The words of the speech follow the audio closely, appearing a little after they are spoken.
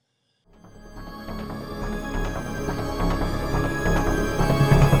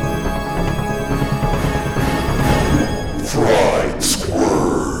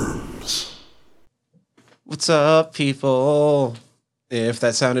up, people? If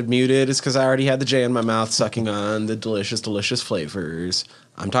that sounded muted, it's because I already had the J in my mouth sucking on the delicious, delicious flavors.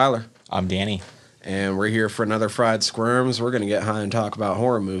 I'm Tyler. I'm Danny. And we're here for another Fried Squirms. We're going to get high and talk about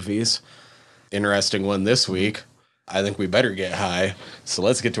horror movies. Interesting one this week. I think we better get high. So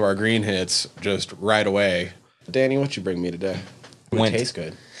let's get to our green hits just right away. Danny, what you bring me today? It tastes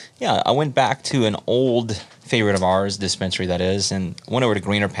good. Yeah, I went back to an old favorite of ours, dispensary that is, and went over to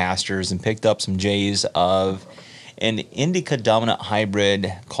Greener Pastures and picked up some J's of an indica dominant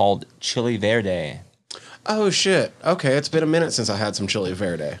hybrid called Chili Verde. Oh, shit. Okay, it's been a minute since I had some Chili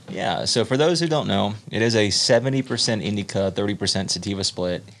Verde. Yeah, so for those who don't know, it is a 70% indica, 30% sativa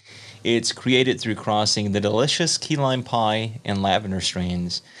split. It's created through crossing the delicious key lime pie and lavender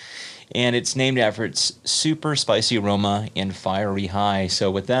strains. And it's named after its super spicy aroma and fiery high. So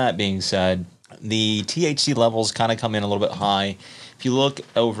with that being said, the THC levels kind of come in a little bit high. If you look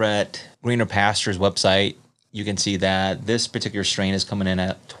over at Greener Pastures website, you can see that this particular strain is coming in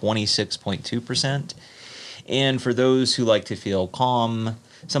at 26.2%. And for those who like to feel calm,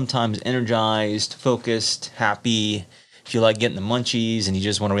 sometimes energized, focused, happy, if you like getting the munchies and you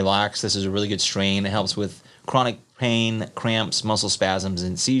just want to relax, this is a really good strain. It helps with chronic pain, cramps, muscle spasms,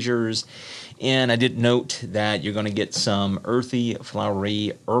 and seizures. And I did note that you're going to get some earthy,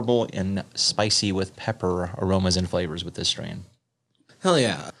 flowery, herbal, and spicy with pepper aromas and flavors with this strain. Hell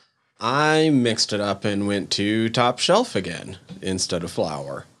yeah. I mixed it up and went to Top Shelf again instead of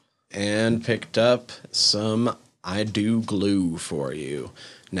flour and picked up some I Do glue for you.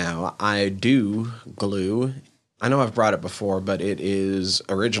 Now, I Do glue, I know I've brought it before, but it is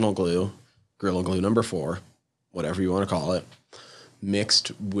original glue, Gorilla Glue number 4, whatever you want to call it,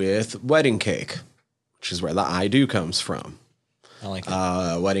 mixed with wedding cake, which is where the I Do comes from. I like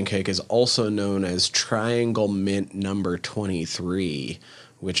it. Wedding cake is also known as Triangle Mint number 23,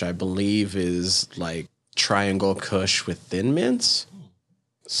 which I believe is like Triangle Kush with thin mints.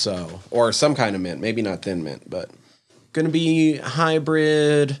 So, or some kind of mint, maybe not thin mint, but going to be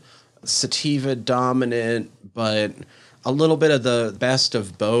hybrid, sativa dominant, but a little bit of the best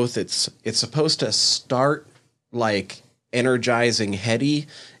of both. It's supposed to start like energizing heady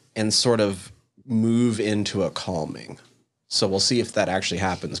and sort of move into a calming. So we'll see if that actually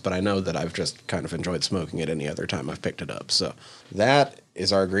happens, but I know that I've just kind of enjoyed smoking it any other time I've picked it up. So that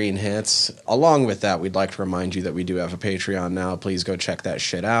is our green hits. Along with that, we'd like to remind you that we do have a Patreon now. Please go check that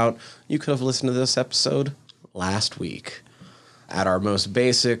shit out. You could have listened to this episode last week. At our most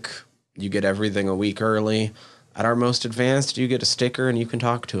basic, you get everything a week early. At our most advanced, you get a sticker and you can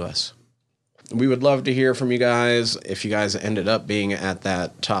talk to us. We would love to hear from you guys. If you guys ended up being at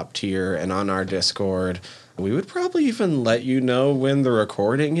that top tier and on our Discord, we would probably even let you know when the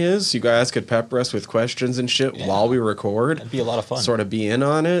recording is. You guys could pepper us with questions and shit while we record. That'd be a lot of fun. Sort of be in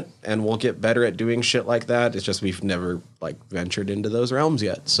on it, and we'll get better at doing shit like that. It's just we've never ventured into those realms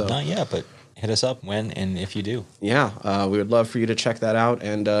yet. So Not yet, but hit us up when and if you do. Yeah, we would love for you to check that out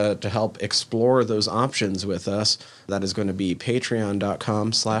and to help explore those options with us. That is going to be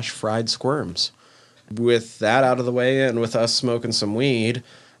patreon.com/fried squirms. With that out of the way and with us smoking some weed,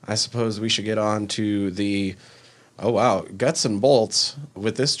 I suppose we should get on to the, guts and bolts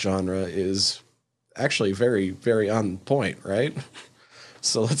with this genre is actually very, very on point, right?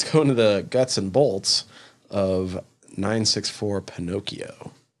 So let's go into the guts and bolts of 964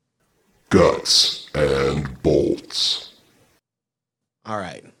 Pinocchio. Guts and bolts. All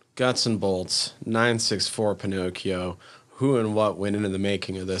right, guts and bolts, 964 Pinocchio. Who and what went into the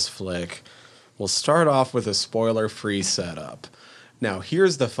making of this flick? We'll start off with a spoiler-free setup. Now,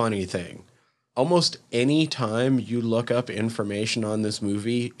 here's the funny thing. Almost any time you look up information on this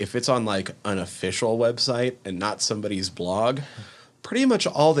movie, if it's on like an official website and not somebody's blog, pretty much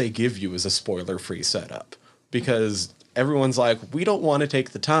all they give you is a spoiler-free setup. Because everyone's like, we don't want to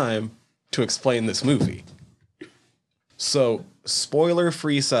take the time to explain this movie. So,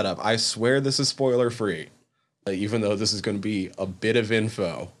 spoiler-free setup. I swear this is spoiler-free. Even though this is going to be a bit of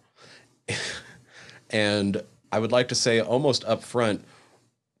info. And I would like to say almost up front,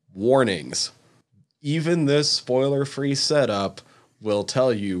 warnings. Even this spoiler-free setup will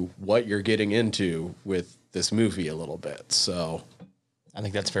tell you what you're getting into with this movie a little bit. So I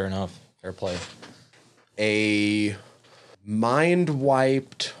think that's fair enough. Fair play. A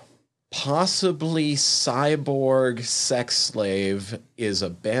mind-wiped, possibly cyborg sex slave is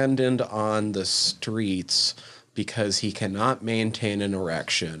abandoned on the streets because he cannot maintain an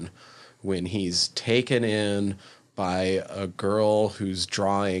erection when he's taken in by a girl who's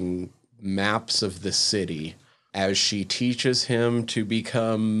drawing maps of the city as she teaches him to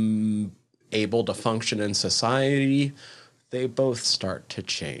become able to function in society. They both start to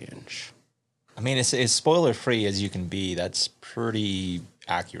change. I mean, it's as spoiler free as you can be. That's pretty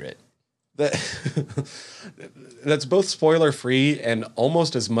accurate. That that's both spoiler free and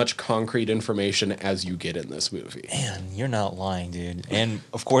almost as much concrete information as you get in this movie. Man, you're not lying, dude. And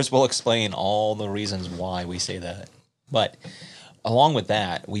of course, we'll explain all the reasons why we say that. But along with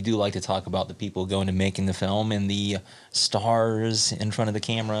that, we do like to talk about the people going to making the film and the stars in front of the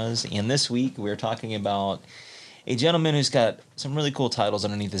cameras. And this week, we're talking about a gentleman who's got some really cool titles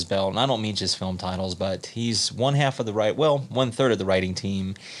underneath his belt. And I don't mean just film titles, but he's one third of the writing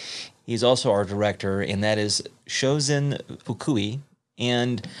team. He's also our director, and that is Shozen Fukui.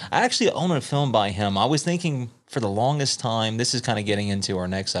 And I actually own a film by him. I was thinking for the longest time, this is kind of getting into our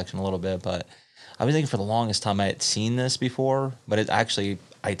next section a little bit, but I was thinking for the longest time I had seen this before, but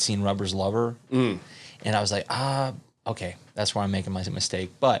I'd seen Rubber's Lover. And I was like, okay, that's where I'm making my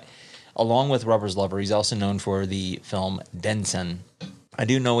mistake. But along with Rubber's Lover, he's also known for the film Densen. I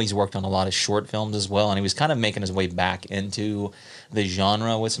do know he's worked on a lot of short films as well, and he was kind of making his way back into the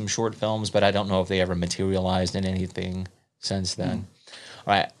genre with some short films, but I don't know if they ever materialized in anything since then.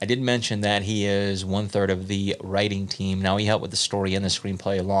 All right, I did mention that he is one third of the writing team. Now, he helped with the story and the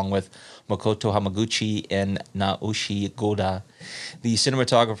screenplay along with Makoto Hamaguchi and Naoshi Goda. The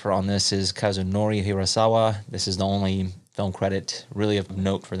cinematographer on this is Kazunori Hirasawa. This is the only film credit really of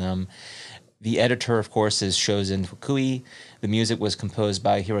note for them. The editor, of course, is Shozen Fukui. The music was composed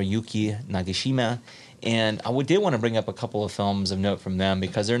by Hiroyuki Nagashima. And I did want to bring up a couple of films of note from them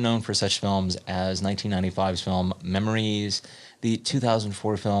because they're known for such films as 1995's film Memories, the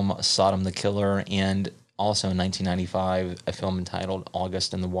 2004 film Sodom the Killer, and also in 1995 a film entitled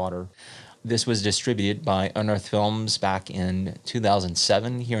August in the Water. This was distributed by Unearthed Films back in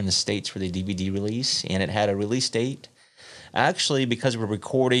 2007 here in the States for the DVD release, and it had a release date. Actually, because we're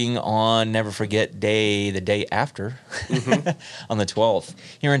recording on Never Forget Day, the day after, on the 12th,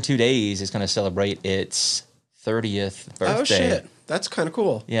 here in 2 days, it's going to celebrate its 30th birthday. Oh, shit. That's kind of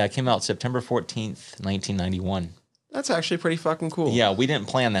cool. Yeah, it came out September 14th, 1991. That's actually pretty fucking cool. Yeah, we didn't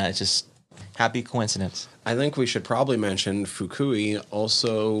plan that. It's just happy coincidence. I think we should probably mention Fukui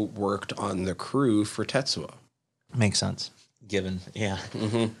also worked on the crew for Tetsuo. Makes sense. Given, yeah.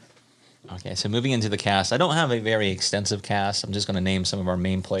 Okay, so moving into the cast. I don't have a very extensive cast. I'm just going to name some of our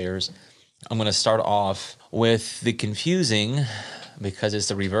main players. I'm going to start off with the confusing, because it's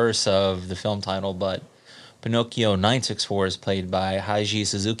the reverse of the film title, but Pinocchio 964 is played by Haiji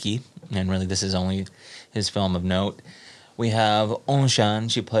Suzuki, and really this is only his film of note. We have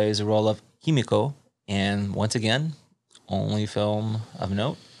Onshan. She plays the role of Himiko, and once again, only film of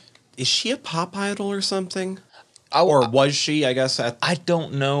note. Is she a pop idol or something? Or was she, I guess, I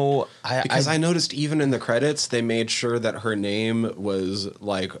don't know. Because I noticed even in the credits, they made sure that her name was,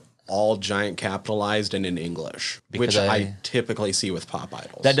 like, all giant capitalized and in English, which I typically see with pop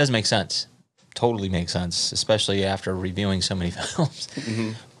idols. That does make sense. Totally makes sense, especially after reviewing so many films.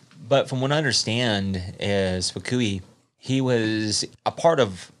 But from what I understand is Fukui, he was a part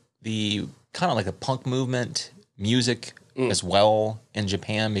of the kind of like a punk movement, music as well in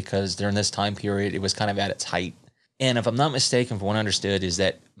Japan, because during this time period, it was kind of at its height. And if I'm not mistaken, from what I understood, is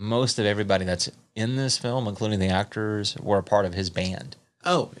that most of everybody that's in this film, including the actors, were a part of his band.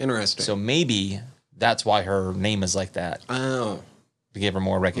 Oh, interesting. So maybe that's why her name is like that. Oh. To give her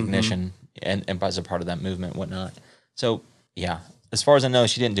more recognition and as a part of that movement and whatnot. So, yeah. As far as I know,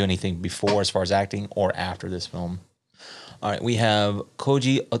 she didn't do anything before as far as acting or after this film. All right, we have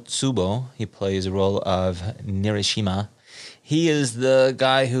Koji Otsubo. He plays the role of Nirishima. He is the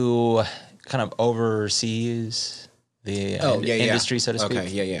guy who kind of oversees the industry, so to speak.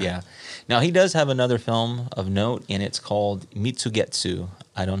 Okay, yeah. Now, he does have another film of note, and it's called Mitsugetsu.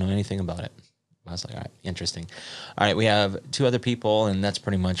 I don't know anything about it. I was like, all right, interesting. All right, we have two other people, and that's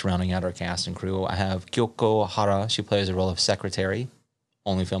pretty much rounding out our cast and crew. I have Kyoko Hara. She plays the role of secretary,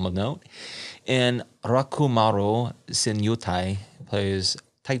 only film of note. And Rakumaru Senyutai plays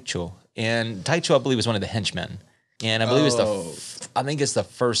Taicho. And Taicho, I believe, is one of the henchmen. And I believe I think it's the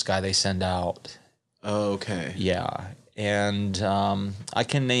first guy they send out. Okay. Yeah. And I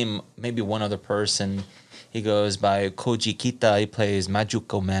can name maybe one other person. He goes by Koji Kita. He plays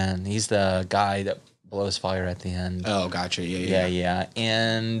Majuko Man. He's the guy that blows fire at the end. Oh, gotcha. Yeah.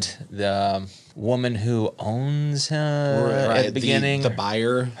 And the woman who owns him at the beginning. The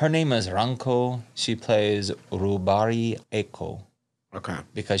buyer. Her name is Ranko. She plays Rubari Eko. Okay.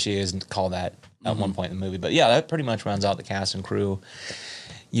 Because she isn't called that at one point in the movie. But yeah, that pretty much rounds out the cast and crew.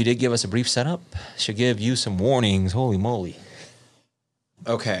 You did give us a brief setup. Should give you some warnings. Holy moly.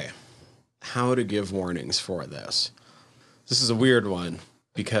 Okay. How to give warnings for this. This is a weird one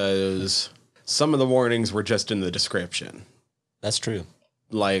because some of the warnings were just in the description. That's true.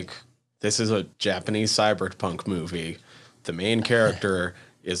 Like, This is a Japanese cyberpunk movie. The main character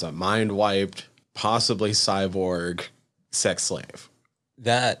is a mind-wiped, possibly cyborg sex slave.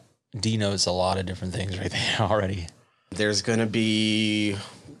 That denotes a lot of different things right there already. There's going to be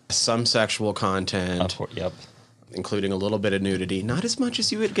some sexual content, Yep. including a little bit of nudity. Not as much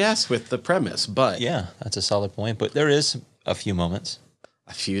as you would guess with the premise, but Yeah, that's a solid point. But there is a few moments.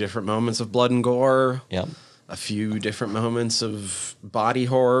 a few different moments of blood and gore, Yep. a few different moments of body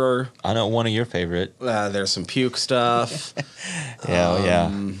horror. I know one of your favorite. There's some puke stuff.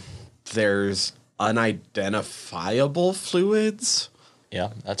 Yeah, There's unidentifiable fluids yeah,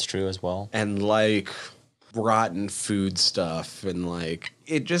 that's true as well. and like rotten food stuff, and like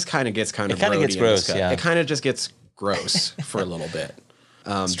it just kind of gets kind of kinda gets gross, yeah. It kind of just gets gross for a little bit.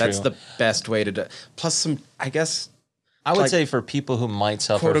 That's true. the best way to do. Plus some, I guess, I would like, say for people who might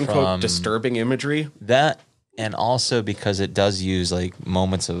suffer quote unquote from disturbing imagery. that, and also because it does use like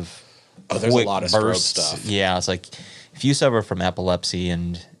moments of There's a quick lot of strobe bursts. stuff. Yeah, it's like if you suffer from epilepsy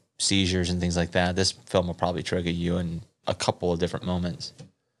and seizures and things like that, this film will probably trigger you in a couple of different moments.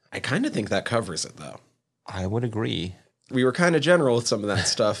 I kind of think that covers it though. I would agree. We were kind of general with some of that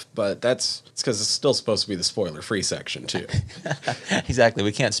stuff, but it's because it's still supposed to be the spoiler-free section too. Exactly.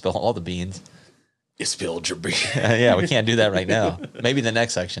 We can't spill all the beans. You spilled your beer. Yeah, we can't do that right now. Maybe the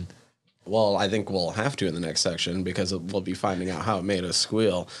next section. Well, I think we'll have to in the next section because we'll be finding out how it made us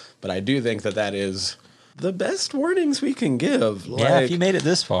squeal. But I do think that is the best warnings we can give. Yeah, if you made it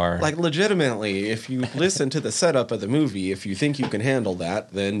this far. Like, legitimately, if you listen to the setup of the movie, if you think you can handle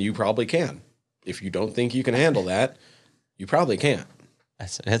that, then you probably can. If you don't think you can handle that, you probably can't.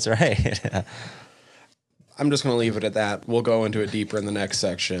 That's right. I'm just going to leave it at that. We'll go into it deeper in the next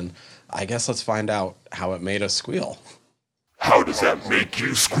section. I guess let's find out how it made us squeal. How does that make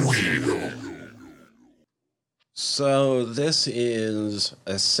you squeal? So this is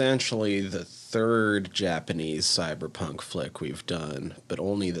essentially the third Japanese cyberpunk flick we've done, but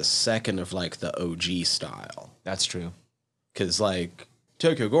only the second of like the OG style. That's true. Because like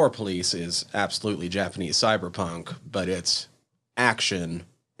Tokyo Gore Police is absolutely Japanese cyberpunk, but it's action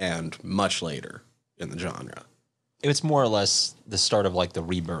and much later in the genre. It's more or less the start of like the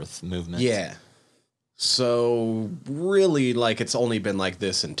rebirth movement. Yeah. So really, like, it's only been like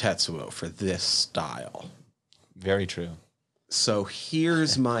this in Tetsuo for this style. Very true. So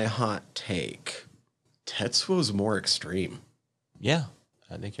here's my hot take. Tetsuo's more extreme. Yeah,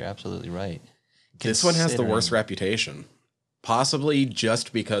 I think you're absolutely right. This one has the worst Considering- reputation. Possibly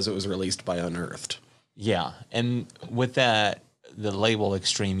just because it was released by Unearthed. Yeah, and with that, the label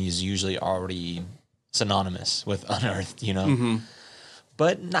extreme is usually already synonymous with Unearthed, you know? Mm-hmm.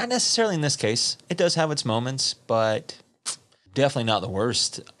 But not necessarily in this case. It does have its moments, but definitely not the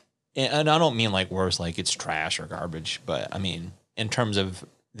worst. And I don't mean like worse, like it's trash or garbage, but I mean, in terms of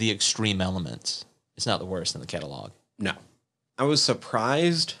the extreme elements, it's not the worst in the catalog. No. I was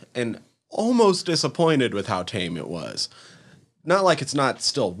surprised and almost disappointed with how tame it was. Not like it's not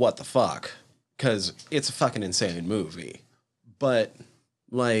still what the fuck, because it's a fucking insane movie. But,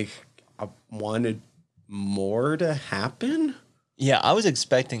 like, I wanted more to happen. Yeah, I was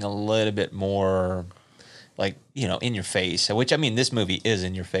expecting a little bit more, like, you know, in your face. Which, I mean, this movie is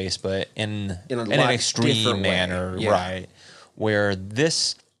in your face, but in In a an lot extreme different way, manner, yeah. right? Where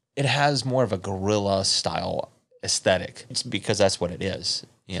this, it has more of a guerrilla style aesthetic. It's because that's what it is,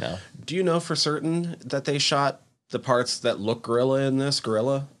 you know? Do you know for certain that they shot the parts that look gorilla in this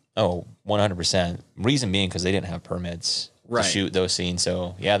gorilla? Oh, 100%. Reason being because they didn't have permits Right. to shoot those scenes.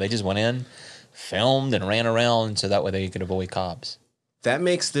 So, yeah, they just went in, filmed, and ran around so that way they could avoid cops. That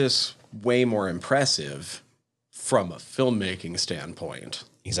makes this way more impressive from a filmmaking standpoint,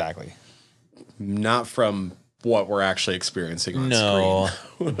 Exactly. not from what we're actually experiencing on No,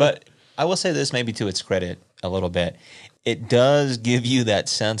 screen. but I will say this maybe to its credit a little bit. It does give you that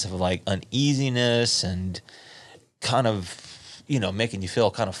sense of like uneasiness and kind of, you know, making you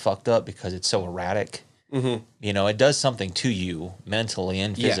feel kind of fucked up because it's so erratic. Mm-hmm. You know, it does something to you mentally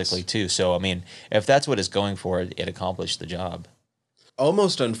and physically Yes. too. So, I mean, if that's what it's going for, it accomplished the job.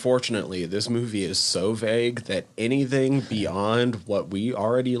 Almost unfortunately, this movie is so vague that anything beyond what we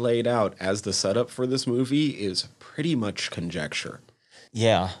already laid out as the setup for this movie is pretty much conjecture.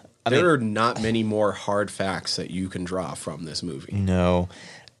 Yeah. There are not many more hard facts that you can draw from this movie. No.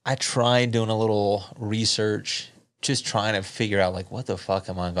 I tried doing a little research, just trying to figure out, like, what the fuck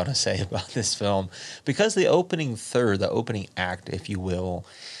am I going to say about this film? Because the opening third, the opening act, if you will,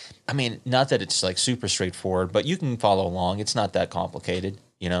 I mean, not that it's, like, super straightforward, but you can follow along. It's not that complicated,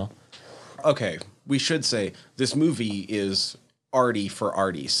 you know? Okay, we should say this movie is arty for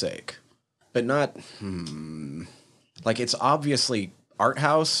arty's sake, but not, like, it's obviously art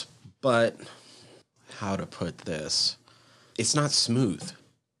house, but how to put this? It's not smooth.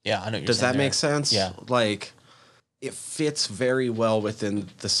 Yeah, I know what you're Does saying that there. make sense? Yeah. Like, it fits very well within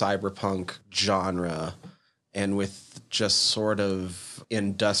the cyberpunk genre and with just sort of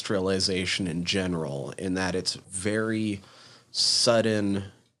industrialization in general, in that it's very sudden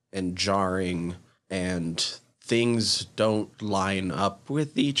and jarring and things don't line up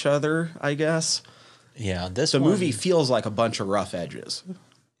with each other, I guess. Yeah, this The one, movie feels like a bunch of rough edges.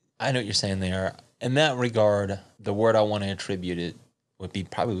 I know what you're saying there. In that regard, the word I want to attribute it would be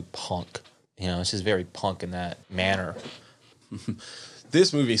probably punk. You know, it's just very punk in that manner.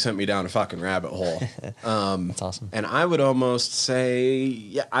 This movie sent me down a fucking rabbit hole. That's awesome. And I would almost say,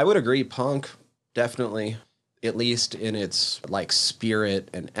 yeah, I would agree, punk, definitely. At least in its like spirit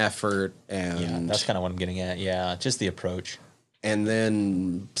and effort, Yeah, and that's kind of what I'm getting at. Yeah, just the approach. and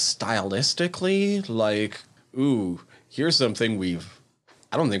then stylistically, like, ooh, here's something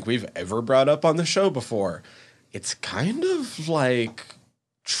I don't think we've ever brought up on the show before. It's kind of like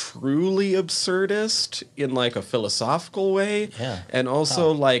truly absurdist in like a philosophical way, Yeah. and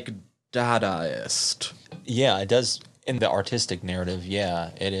also like Dadaist. Yeah, it does. In the artistic narrative,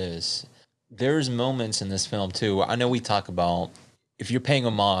 yeah, it is. There's moments in this film, too. I know we talk about if you're paying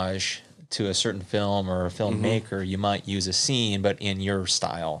homage to a certain film or a filmmaker, you might use a scene, but in your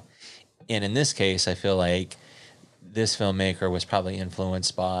style. And in this case, I feel like this filmmaker was probably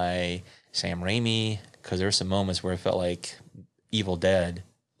influenced by Sam Raimi, because there's some moments where it felt like Evil Dead,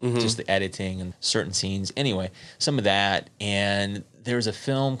 just the editing and certain scenes. Anyway, some of that. And there's a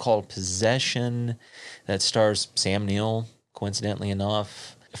film called Possession that stars Sam Neill, coincidentally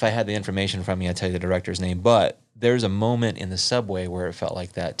enough. If I had the information from me, I'd tell you the director's name. But there's a moment in the subway where it felt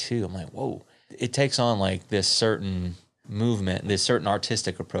like that too. I'm like, whoa. It takes on like this certain movement, this certain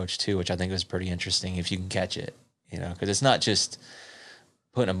artistic approach too, which I think is pretty interesting if you can catch it. You know, because it's not just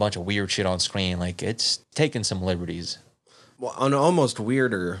putting a bunch of weird shit on screen. Like, it's taking some liberties. Well, on almost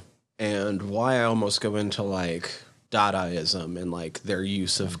weirder, and why I almost go into like Dadaism and like their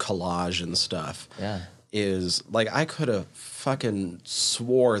use of collage and stuff. Yeah. Is like I could have fucking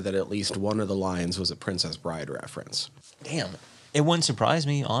swore that at least one of the lines was a Princess Bride reference. Damn. It wouldn't surprise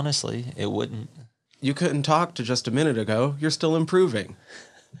me, honestly. It wouldn't. You couldn't talk to just a minute ago. You're still improving.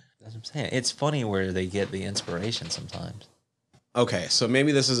 That's what I'm saying. It's funny where they get the inspiration sometimes. Okay, so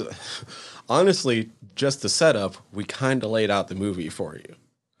maybe this is honestly just the setup. We kind of laid out the movie for you.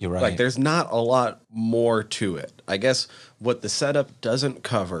 You're right. Like, there's not a lot more to it. I guess what the setup doesn't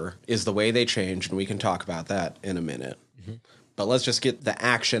cover is the way they change, and we can talk about that in a minute. But let's just get the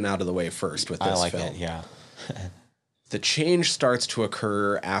action out of the way first with this I like film. it, yeah. The change starts to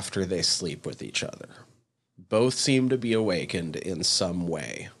occur after they sleep with each other. Both seem to be awakened in some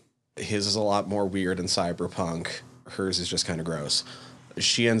way. His is a lot more weird and cyberpunk. Hers is just kind of gross.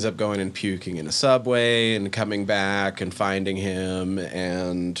 She ends up going and puking in a subway and coming back and finding him,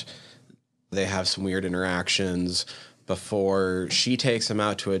 and they have some weird interactions before she takes him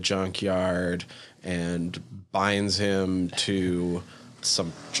out to a junkyard and binds him to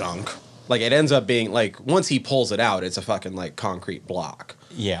some junk. Like, it ends up being like, once he pulls it out, it's a fucking like concrete block.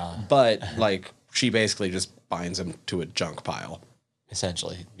 Yeah. But like, she basically just binds him to a junk pile.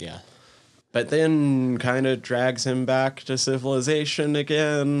 Essentially, yeah. But then kind of drags him back to civilization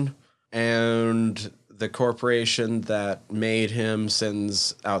again. And the corporation that made him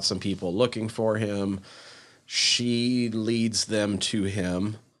sends out some people looking for him. She leads them to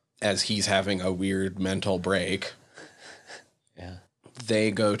him as he's having a weird mental break. Yeah.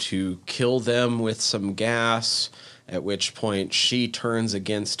 They go to kill them with some gas, at which point she turns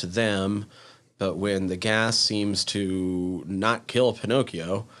against them. But when the gas seems to not kill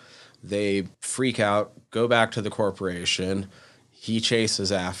Pinocchio, they freak out, go back to the corporation. He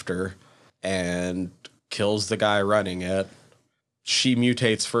chases after and kills the guy running it. She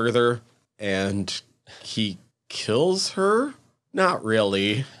mutates further and he kills her? Not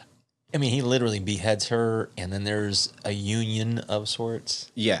really. I mean, he literally beheads her, and then there's a union of sorts.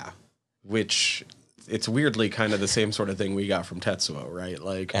 Yeah. Which, it's weirdly kind of the same sort of thing we got from Tetsuo, right?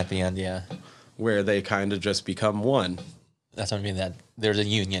 Like, At the end, yeah. where they kind of just become one. That's what I mean, that there's a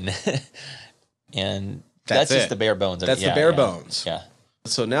union. And That's that's just it. the bare bones. That's the Yeah, bare yeah. bones. Yeah.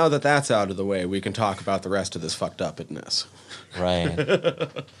 So now that that's out of the way, we can talk about the rest of this fucked upness. Right.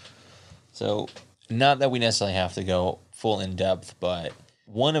 So, not that we necessarily have to go full in depth, but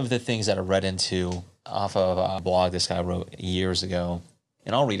one of the things that I read into off of a blog this guy wrote years ago,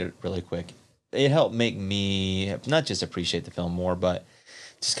 and I'll read it really quick. It helped make me not just appreciate the film more, but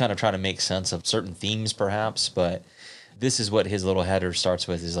just kind of try to make sense of certain themes, perhaps. But this is what his little header starts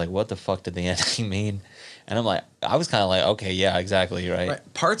with: is like, what the fuck did the ending mean? And I'm like, I was kind of like, okay, yeah, exactly, right?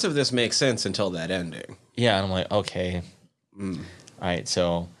 Right. Parts of this make sense until that ending. Yeah, and I'm like, okay. All right,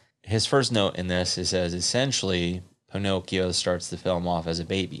 so his first note in this, it says, essentially, Pinocchio starts the film off as a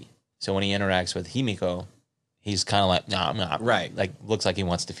baby. So when he interacts with Himiko, he's kind of like, no, I'm not. Right. Like, looks like he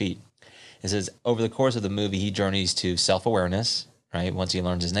wants defeat. It says, over the course of the movie, he journeys to self-awareness, right? Once he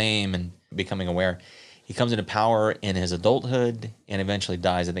learns his name and becoming aware, he comes into power in his adulthood and eventually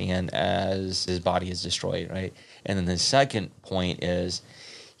dies at the end as his body is destroyed, right? And then the second point is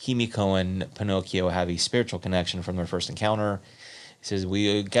Himiko and Pinocchio have a spiritual connection from their first encounter. He says,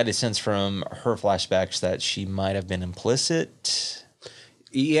 we get a sense from her flashbacks that she might have been implicit.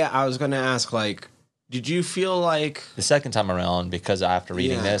 Yeah, I was going to ask, like, did you feel like... The second time around, because after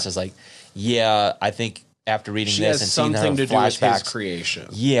reading this, it's like, yeah, I think after reading she this has and seeing something her to do with his flashbacks, creation.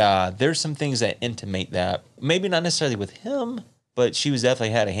 yeah, there's some things that intimate that. Maybe not necessarily with him, but she was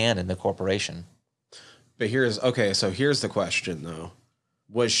definitely had a hand in the corporation. But here's the question, though.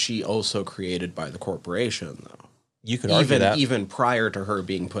 Was she also created by the corporation, though? You could argue that. Even prior to her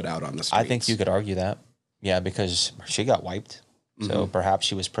being put out on the streets. I think you could argue that. Yeah, because she got wiped. So perhaps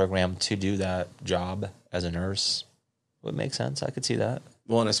she was programmed to do that job as a nurse. Would make sense. I could see that.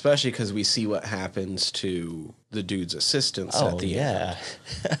 Well, and especially because we see what happens to the dude's assistants at the end.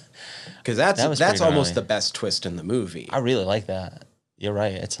 Because that's almost the best twist in the movie. I really like that. You're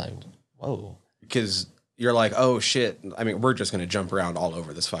right. It's like, whoa. Because you're like, oh shit. I mean, we're just going to jump around all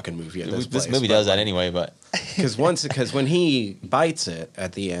over this fucking movie at this place. This movie does that anyway, but because when he bites it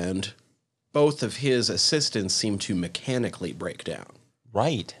at the end, both of his assistants seem to mechanically break down.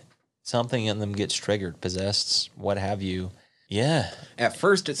 Right. Something in them gets triggered, possessed, what have you. Yeah. At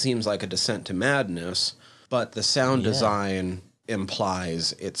first, it seems like a descent to madness, but the sound design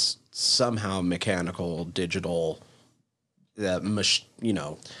implies it's somehow mechanical, digital,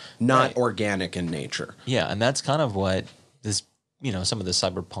 not organic in nature. Yeah, and that's kind of what this, some of the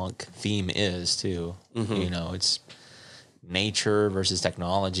cyberpunk theme is too. It's nature versus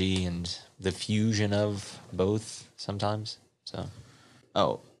technology and the fusion of both sometimes. So,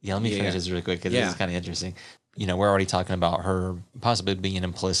 let me finish this really quick because this is kind of interesting. We're already talking about her possibly being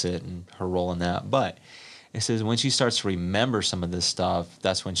implicit and her role in that. But it says when she starts to remember some of this stuff,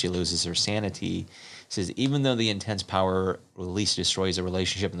 that's when she loses her sanity. It says even though the intense power release destroys a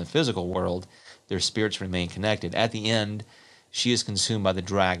relationship in the physical world, their spirits remain connected. At the end, she is consumed by the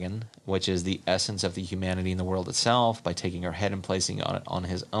dragon, which is the essence of the humanity in the world itself, by taking her head and placing it on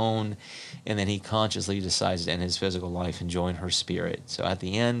his own. And then he consciously decides to end his physical life and join her spirit. So at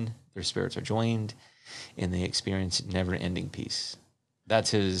the end, their spirits are joined and they experience never-ending peace.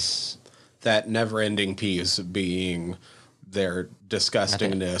 That's his... That never-ending peace being their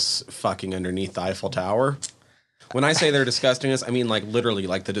disgustingness fucking underneath the Eiffel Tower. When I say their disgustingness, I mean like literally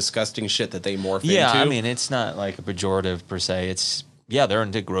like the disgusting shit that they morph into. Yeah, I mean, it's not like a pejorative per se. It's, they're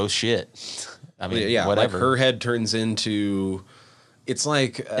into gross shit. I mean, whatever. Like her head turns into... It's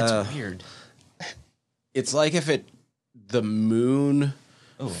like... it's weird. It's like if the moon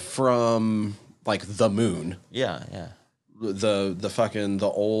from... Like the moon. Yeah. The fucking the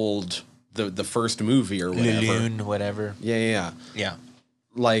old the first movie or whatever. Loon, whatever. Yeah.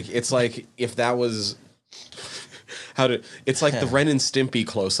 Like it's like if that was it's like the Ren and Stimpy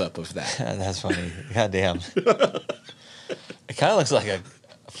close up of that. That's funny. God damn. It kind of looks like a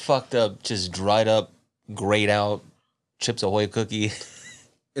fucked up, just dried up, grayed out Chips Ahoy cookie.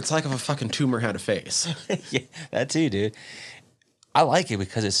 It's like if a fucking tumor had a face. Yeah, that too, dude. I like it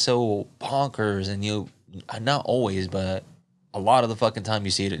because it's so bonkers, and not always, but a lot of the fucking time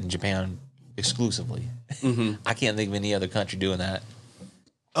you see it in Japan exclusively. I can't think of any other country doing that.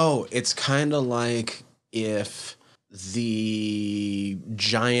 Oh, it's kind of like if the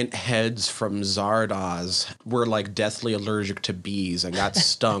giant heads from Zardoz were like deathly allergic to bees and got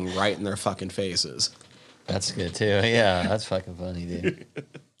stung right in their fucking faces. That's good too. Yeah, that's fucking funny, dude.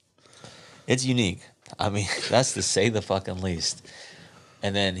 It's unique. I mean, that's to say the fucking least.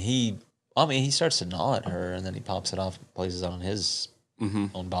 And then he starts to gnaw at her, and then he pops it off and places it on his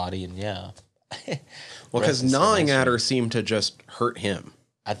own body, and well, because gnawing at her seemed to just hurt him.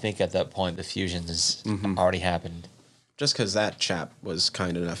 I think at that point the fusion has already happened. Just because that chap was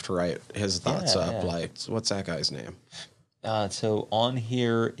kind enough to write his thoughts up. Yeah. Like, what's that guy's name? So on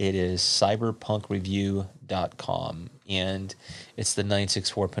here, it is cyberpunkreview.com, and it's the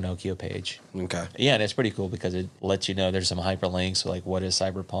 964 Pinocchio page. Okay. Yeah, and it's pretty cool because it lets you know there's some hyperlinks, like what is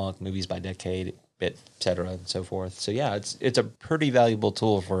cyberpunk, movies by decade, et cetera, and so forth. So yeah, it's a pretty valuable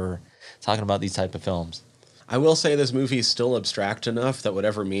tool for talking about these type of films. I will say this movie is still abstract enough that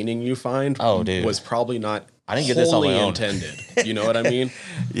whatever meaning you find dude. was probably not I didn't get this on my own. intended. You know what I mean?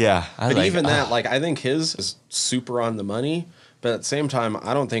 Yeah. But even that, like, I think his is super on the money. But at the same time,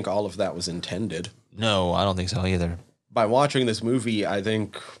 I don't think all of that was intended. No, I don't think so either. By watching this movie, I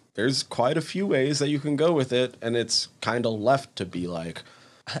think there's quite a few ways that you can go with it. And it's kind of left to be like,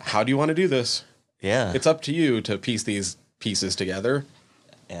 how do you want to do this? Yeah. It's up to you to piece these pieces together.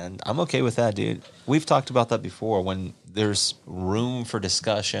 And I'm okay with that, dude. We've talked about that before. When there's room for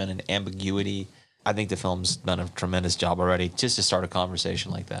discussion and ambiguity, I think the film's done a tremendous job already just to start a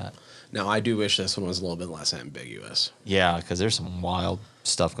conversation like that. Now, I do wish this one was a little bit less ambiguous. Yeah, because there's some wild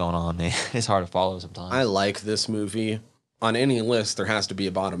stuff going on, man. It's hard to follow sometimes. I like this movie. On any list, there has to be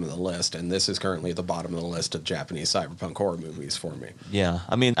a bottom of the list, and this is currently at the bottom of the list of Japanese cyberpunk horror movies for me. Yeah,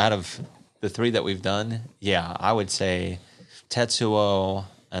 I mean, out of the three that we've done, yeah, I would say Tetsuo,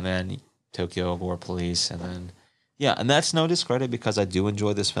 and then Tokyo Gore Police, and then yeah, and that's no discredit because I do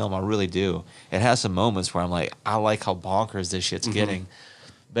enjoy this film. I really do. It has some moments where I'm like, I like how bonkers this shit's getting.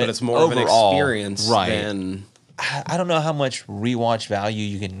 But it's more of an experience than... I don't know how much rewatch value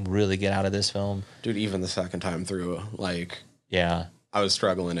you can really get out of this film. Dude, even the second time through, like... Yeah. I was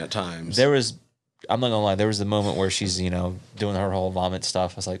struggling at times. There was... I'm not gonna lie, there was the moment where she's, doing her whole vomit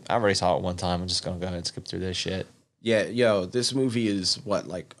stuff. I was like, I already saw it one time. I'm just gonna go ahead and skip through this shit. Yeah, this movie is, what,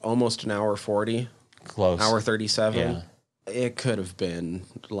 like, almost an hour 40? Close. Hour 37? Yeah. It could have been,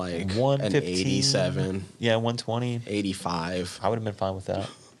 like, an 115. 87. Yeah, 120. 85. I would have been fine with that.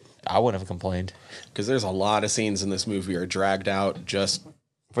 I wouldn't have complained. Because there's a lot of scenes in this movie are dragged out just...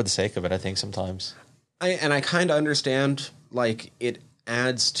 For the sake of it, I think, sometimes. I kind of understand, like, it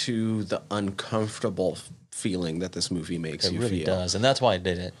adds to the uncomfortable feeling that this movie makes you feel. It really does, and that's why I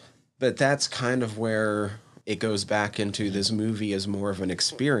did it. But that's kind of where it goes back into this movie as more of an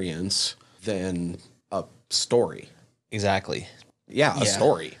experience than a story. Exactly. Yeah, a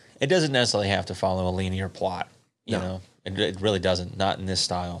story. It doesn't necessarily have to follow a linear plot, you know? It really doesn't, not in this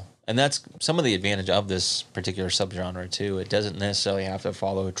style. And that's some of the advantage of this particular subgenre, too. It doesn't necessarily have to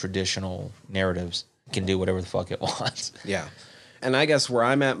follow traditional narratives. It can do whatever the fuck it wants. Yeah. And I guess where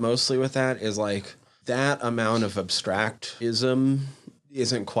I'm at mostly with that is, like, that amount of abstractism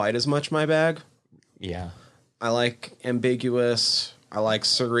isn't quite as much my bag. Yeah. I like ambiguous. I like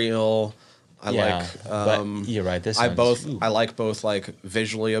surreal. But you're right. I like both like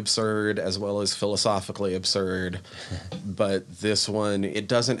visually absurd as well as philosophically absurd. But this one, it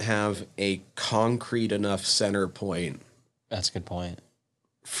doesn't have a concrete enough center point. That's a good point.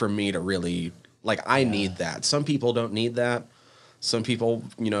 For me to really I need that. Some people don't need that. Some people,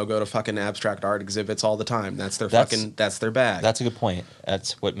 go to fucking abstract art exhibits all the time. That's their bag. That's a good point.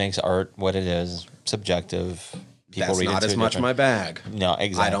 That's what makes art what it is. Subjective. People that's not as much my bag. No,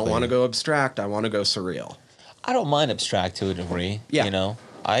 exactly. I don't want to go abstract. I want to go surreal. I don't mind abstract to a degree. Yeah.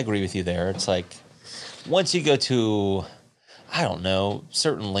 I agree with you there. It's like once you go to, I don't know,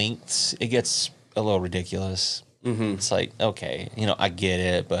 certain lengths, it gets a little ridiculous. Mm-hmm. It's like, okay, I get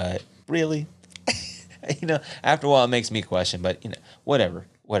it, but really? After a while it makes me question, but whatever.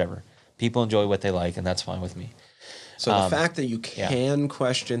 People enjoy what they like, and that's fine with me. So the fact that you can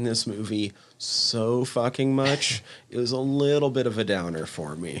question this movie so fucking much is a little bit of a downer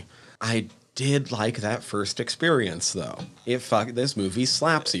for me. I did like that first experience, though. This movie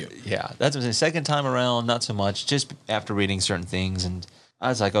slaps you. Yeah, that's the second time around, not so much. Just after reading certain things, and I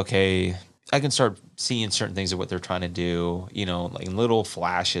was like, okay, I can start seeing certain things of what they're trying to do. Like little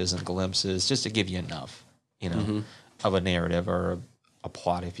flashes and glimpses, just to give you enough, of a narrative or a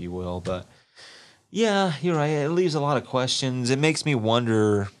plot, if you will, but. Yeah, you're right. It leaves a lot of questions. It makes me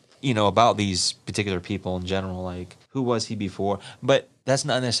wonder, about these particular people in general. Like, who was he before? But that's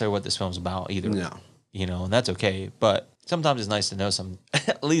not necessarily what this film's about either. No. And that's okay. But sometimes it's nice to know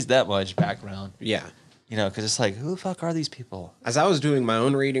at least that much background. Yeah. Because it's like, who the fuck are these people? As I was doing my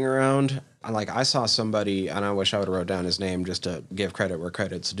own reading around, I saw somebody, and I wish I would have wrote down his name just to give credit where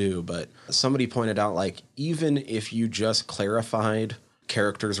credit's due, but somebody pointed out, even if you just clarified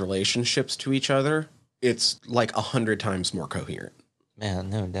characters' relationships to each other, it's 100 times more coherent. Man,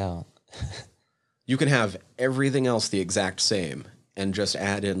 no doubt. You can have everything else the exact same and just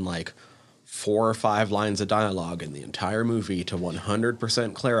add in 4 or 5 lines of dialogue in the entire movie to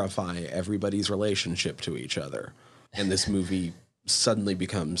 100% clarify everybody's relationship to each other. And this movie suddenly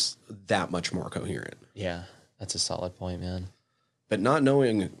becomes that much more coherent. Yeah, that's a solid point, man. But not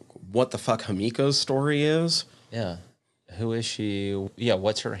knowing what the fuck Hamiko's story is... Yeah. Who is she? Yeah,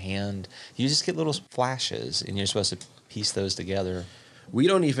 what's her hand? You just get little flashes, and you're supposed to piece those together. We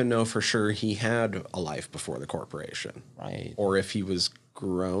don't even know for sure he had a life before the corporation. Right. Or if he was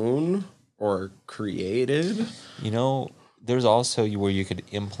grown, or created. You know, there's also where you could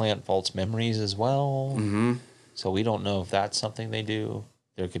implant false memories as well. Mm-hmm. So we don't know if that's something they do.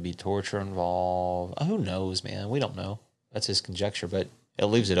 There could be torture involved. Who knows, man? We don't know. That's his conjecture, but it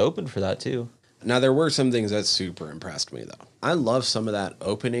leaves it open for that too. Now, there were some things that super impressed me, though. I love some of that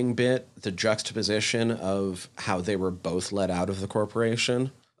opening bit, the juxtaposition of how they were both let out of the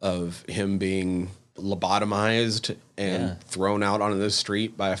corporation, of him being lobotomized and thrown out onto the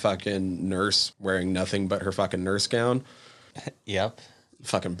street by a fucking nurse wearing nothing but her fucking nurse gown. Yep.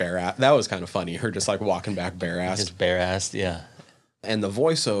 Fucking bare-assed. That was kind of funny. Her just like walking back bare-assed. Just bare-assed, yeah. And the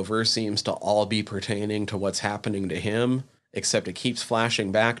voiceover seems to all be pertaining to what's happening to him, except it keeps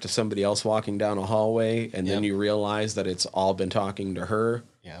flashing back to somebody else walking down a hallway, and then you realize that it's all been talking to her.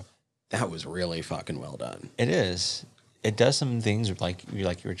 Yeah. That was really fucking well done. It is. It does some things like you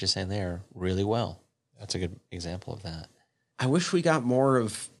were just saying there really well. That's a good example of that. I wish we got more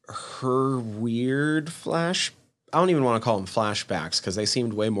of her weird I don't even want to call them flashbacks because they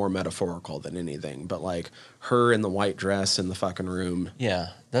seemed way more metaphorical than anything. But like her in the white dress in the fucking room.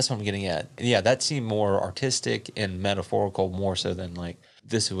 Yeah, that's what I'm getting at. Yeah, that seemed more artistic and metaphorical more so than like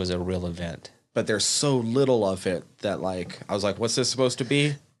this was a real event. But there's so little of it that like I was like, what's this supposed to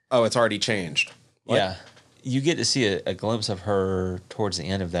be? Oh, it's already changed. What? Yeah. You get to see a glimpse of her towards the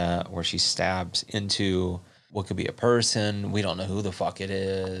end of that where she stabs into what could be a person. We don't know who the fuck it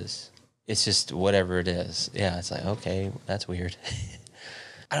is. It's just whatever it is. Yeah, it's like, okay, that's weird.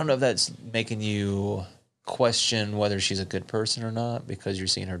 I don't know if that's making you question whether she's a good person or not because you're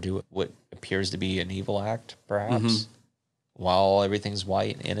seeing her do what appears to be an evil act, perhaps, while everything's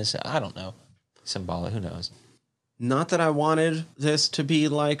white and innocent. I don't know. Symbolic, who knows? Not that I wanted this to be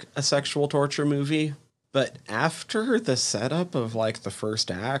like a sexual torture movie, but after the setup of like the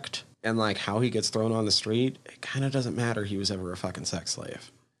first act and like how he gets thrown on the street, it kind of doesn't matter he was ever a fucking sex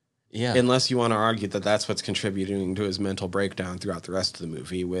slave. Yeah. Unless you want to argue that that's what's contributing to his mental breakdown throughout the rest of the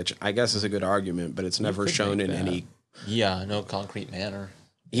movie, which I guess is a good argument, but it's never shown in any... Yeah, no concrete manner.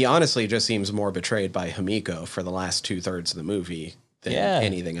 He honestly just seems more betrayed by Hamiko for the last 2/3 of the movie than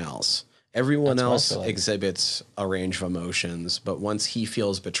anything else. Everyone else exhibits a range of emotions, but once he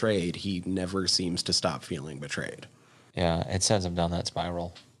feels betrayed, he never seems to stop feeling betrayed. Yeah, it sends him down that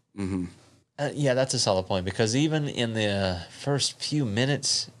spiral. Yeah, that's a solid point because even in the first few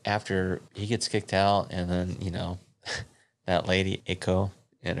minutes after he gets kicked out and then, you know, that lady, Eiko,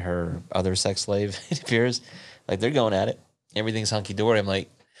 and her other sex slave, it appears, like they're going at it. Everything's hunky-dory. I'm like,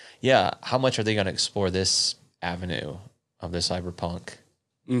 yeah, how much are they going to explore this avenue of the cyberpunk?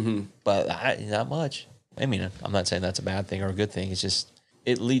 But not much. I mean, I'm not saying that's a bad thing or a good thing. It's just,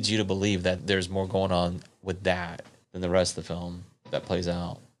 it leads you to believe that there's more going on with that than the rest of the film that plays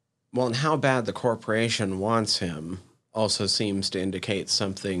out. Well, and how bad the corporation wants him also seems to indicate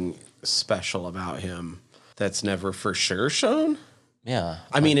something special about him that's never for sure shown. Yeah.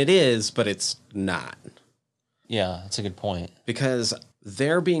 I mean, it is, but it's not. Yeah, that's a good point. Because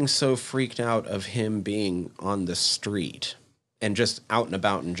they're being so freaked out of him being on the street and just out and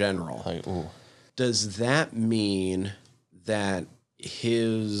about in general. Like, ooh. Does that mean that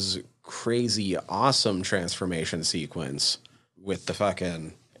his crazy awesome transformation sequence with the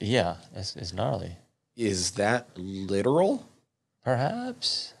fucking... Yeah, it's gnarly. Is that literal?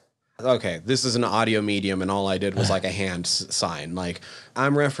 Perhaps. Okay, this is an audio medium, and all I did was like a hand sign. Like,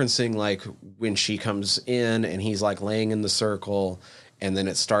 I'm referencing like when she comes in and he's like laying in the circle, and then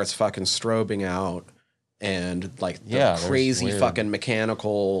it starts fucking strobing out, and like the crazy fucking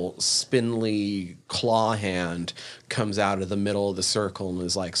mechanical spindly claw hand comes out of the middle of the circle and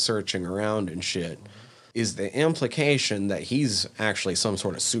is like searching around and shit. Is the implication that he's actually some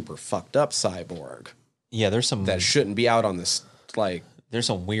sort of super fucked up cyborg? Yeah, there's some... That shouldn't be out on this, like... There's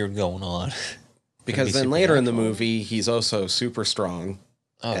some weird going on. Because then later in the movie, he's also super strong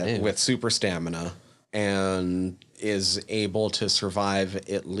with super stamina and is able to survive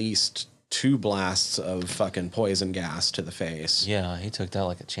at least 2 blasts of fucking poison gas to the face. Yeah, he took that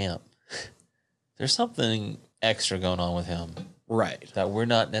like a champ. There's something extra going on with him. Right. That we're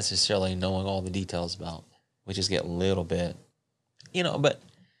not necessarily knowing all the details about. We just get a little bit. You know, but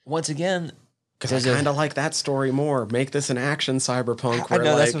once again... Because I kind of like that story more. Make this an action cyberpunk. I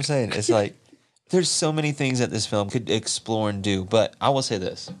know, that's what I'm saying. It's like, there's so many things that this film could explore and do. But I will say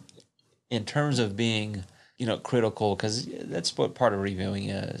this. In terms of being, you know, critical, because that's what part of reviewing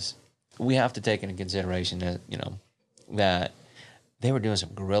is. We have to take into consideration that, you know, that they were doing some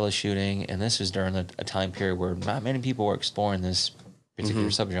guerrilla shooting, and this was during a time period where not many people were exploring this particular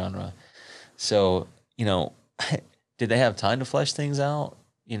subgenre. So, you know, did they have time to flesh things out?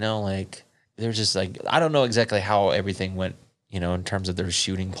 You know, like, they're just like, I don't know exactly how everything went, in terms of their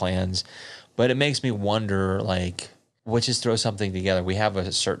shooting plans. But it makes me wonder, like, we'll just throw something together. We have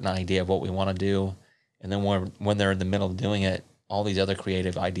a certain idea of what we want to do, and then when they're in the middle of doing it, all these other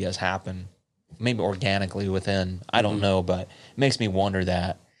creative ideas happen, maybe organically within. I don't know, but it makes me wonder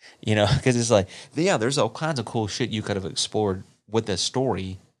that, because it's like, yeah, there's all kinds of cool shit you could have explored with this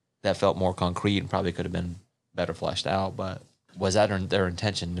story that felt more concrete and probably could have been better fleshed out. But was that their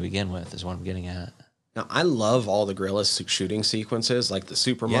intention to begin with, is what I'm getting at. Now, I love all the guerrilla shooting sequences, like the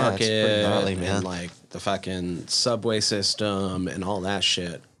supermarket pretty gnarly, man. and like the fucking subway system and all that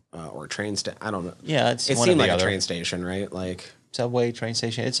shit, or train station. I don't know. Yeah, it one or seemed the like other. a train station, right? Like Subway, train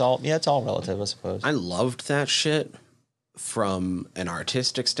station. It's all relative, I suppose. I loved that shit from an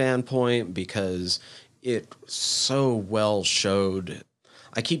artistic standpoint because it so well showed.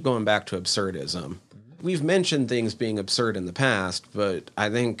 I keep going back to absurdism. We've mentioned things being absurd in the past, but I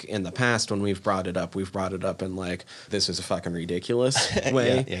think in the past when we've brought it up in like, this is a fucking ridiculous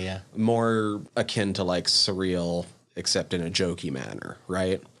way. Yeah. More akin to like surreal, except in a jokey manner,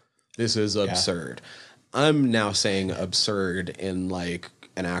 right? This is absurd. I'm now saying absurd in like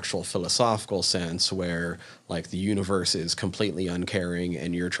an actual philosophical sense where like the universe is completely uncaring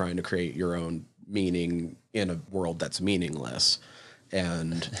and you're trying to create your own meaning in a world that's meaningless.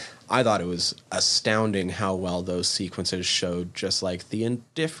 And I thought it was astounding how well those sequences showed just like the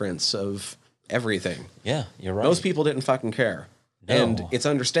indifference of everything. Yeah, you're right. Most people didn't fucking care. No. And it's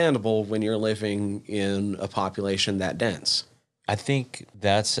understandable when you're living in a population that dense. I think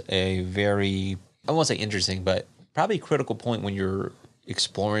that's a very, I won't say interesting, but probably critical point when you're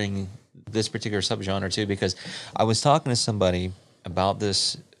exploring this particular subgenre too, because I was talking to somebody about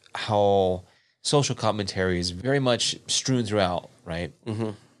this, how social commentary is very much strewn throughout, right?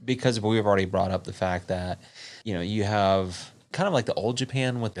 Mm-hmm. Because we've already brought up the fact that, you have kind of like the old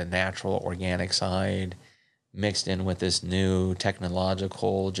Japan with the natural organic side mixed in with this new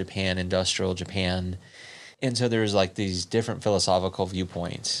technological Japan, industrial Japan. And so there's like these different philosophical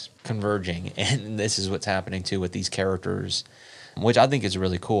viewpoints converging. And this is what's happening too with these characters, which I think is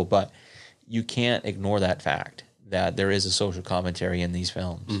really cool. But you can't ignore that fact that there is a social commentary in these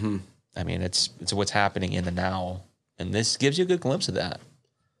films. Mm-hmm. I mean, it's what's happening in the now. And this gives you a good glimpse of that.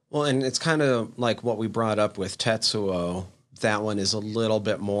 Well, and it's kind of like what we brought up with Tetsuo. That one is a little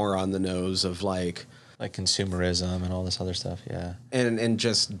bit more on the nose of like consumerism and all this other stuff, yeah. And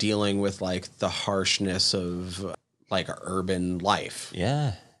just dealing with like the harshness of like urban life.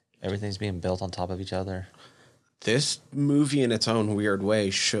 Yeah. Everything's being built on top of each other. This movie in its own weird way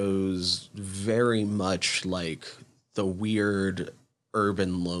shows very much like the weird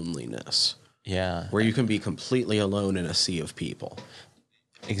urban loneliness. Yeah. Where you can be completely alone in a sea of people.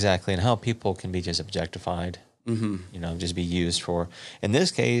 Exactly. And how people can be just objectified. Mm-hmm. Just be used for, in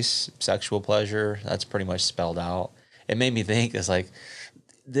this case, sexual pleasure. That's pretty much spelled out. It made me think, it's like,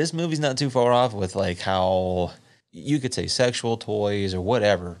 this movie's not too far off with like how you could say sexual toys or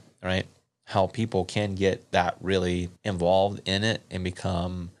whatever, right? How people can get that really involved in it and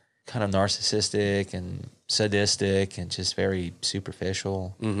become kind of narcissistic and sadistic and just very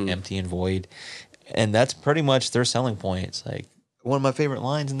superficial, empty and void. And that's pretty much their selling point. It's like, one of my favorite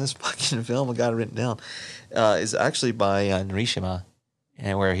lines in this fucking film, I got it written down, is actually by Nirishima,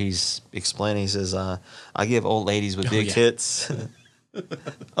 and where he's explaining, he says, I give old ladies with big tits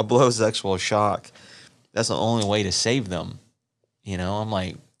a blow sexual shock. That's the only way to save them. I'm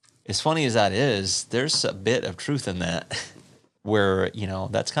like, as funny as that is, there's a bit of truth in that where,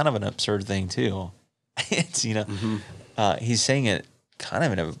 that's kind of an absurd thing too. It's, he's saying it kind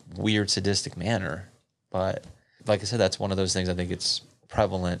of in a weird sadistic manner, but like I said, that's one of those things I think it's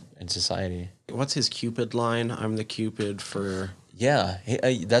prevalent in society. What's his Cupid line? I'm the Cupid for... Yeah,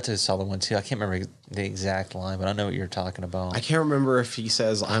 that's a solid one too. I can't remember the exact line, but I know what you're talking about. I can't remember if he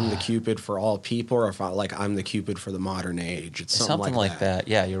says I'm the Cupid for all people or if I'm the Cupid for the modern age. It's something like that.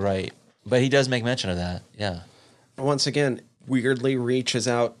 Yeah, you're right. But he does make mention of that. Yeah. Once again, weirdly reaches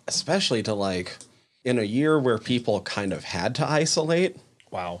out, especially to like in a year where people kind of had to isolate.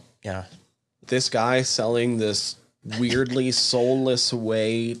 Wow. Yeah. This guy selling this weirdly soulless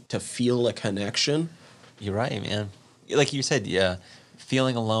way to feel a connection. You're right, man. Like you said, yeah,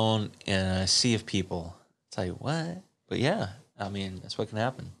 feeling alone in a sea of people. It's like, what? But yeah, I mean, that's what can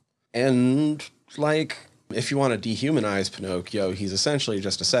happen. And like, if you want to dehumanize Pinocchio, he's essentially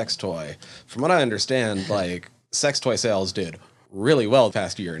just a sex toy. From what I understand, like, sex toy sales did really well the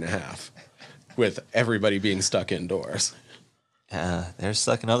past year and a half with everybody being stuck indoors. They're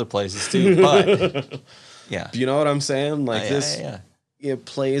stuck in other places too, but yeah. Do you know what I'm saying? Like yeah. It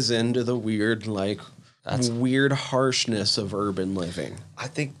plays into the weird, like, weird harshness of urban living. I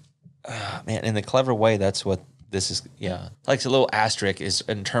think, man, in the clever way, that's what this is, yeah. Like a little asterisk is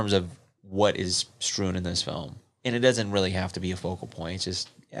in terms of what is strewn in this film. And it doesn't really have to be a focal point. It's just,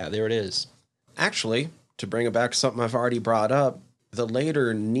 yeah, there it is. Actually, to bring it back to something I've already brought up, the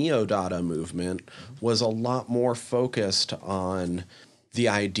later Neo-Dada movement was a lot more focused on the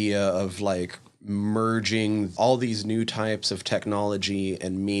idea of like merging all these new types of technology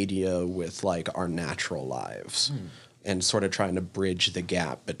and media with like our natural lives and sort of trying to bridge the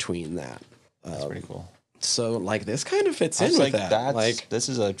gap between that. That's pretty cool. So like this kind of fits I in was with like, that. Like this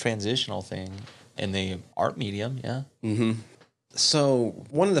is a transitional thing in the art medium, yeah. So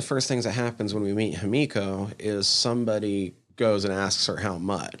one of the first things that happens when we meet Himiko is somebody goes and asks her how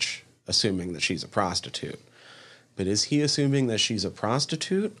much, assuming that she's a prostitute. But is he assuming that she's a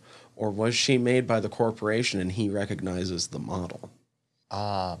prostitute, or was she made by the corporation and he recognizes the model?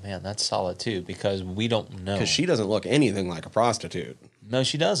 Ah, man, that's solid too, because we don't know. Because she doesn't look anything like a prostitute. No,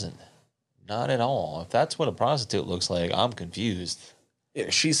 she doesn't. Not at all. If that's what a prostitute looks like, I'm confused. Yeah,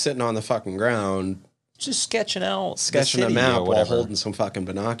 she's sitting on the fucking ground, Just sketching out sketching the a city map or while whatever. holding some fucking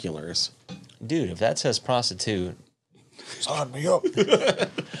binoculars. Dude, if that says prostitute, Sign me up.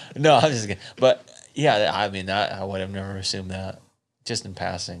 no, I'm just kidding. But yeah, I mean, I would have never assumed that. Just in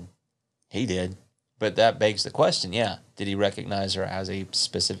passing, he did. But that begs the question: yeah, did he recognize her as a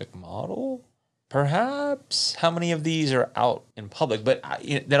specific model? Perhaps. How many of these are out in public? But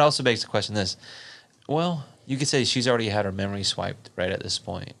that also begs the question: this. Well, you could say she's already had her memory swiped right at this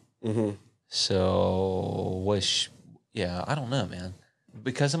point. So was she, yeah, I don't know, man.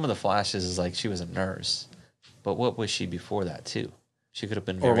 Because some of the flashes is like she was a nurse, but what was she before that too? She could have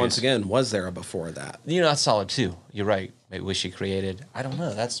been. Or once again, was there a before that? That's solid too. You're right. Maybe was she created? I don't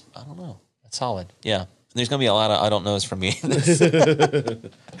know. I don't know. That's solid. Yeah. There's gonna be a lot of I don't knows from me.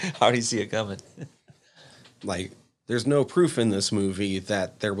 I already see it coming. Like, there's no proof in this movie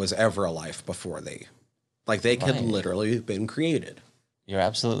that there was ever a life before they. Like, they could Right. literally have been created. You're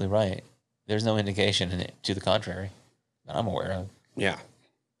absolutely right. There's no indication in it to the contrary that I'm aware of. Yeah.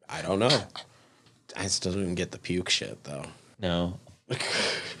 I don't know. I still didn't get the puke shit, though. No.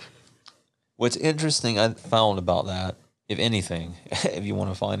 What's interesting I found about that, if anything, if you want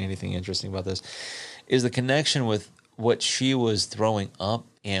to find anything interesting about this, is the connection with what she was throwing up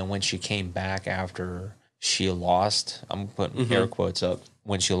and when she came back after she lost, I'm putting air quotes up,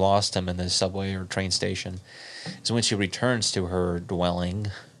 when she lost him in the subway or train station. So when she returns to her dwelling,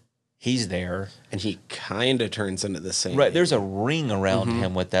 he's there. And he kind of turns into the same. Right, there's a ring around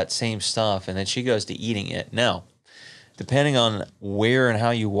him with that same stuff, and then she goes to eating it. Now, depending on where and how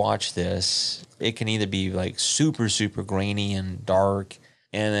you watch this, it can either be like super, super grainy and dark,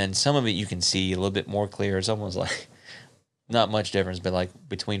 and then some of it you can see a little bit more clear. It's almost like not much difference, but like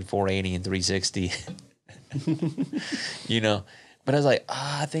between 480 and 360. But I was like,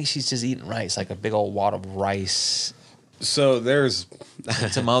 I think she's just eating rice, like a big old wad of rice. So there's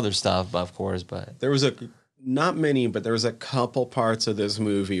And some other stuff, of course, but there was not many, but there was a couple parts of this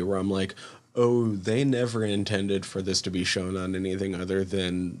movie where I'm like, oh, they never intended for this to be shown on anything other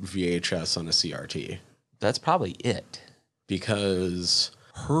than VHS on a CRT. that's probably it. Because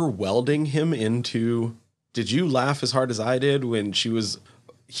her welding him into... Did you laugh as hard as I did when she was,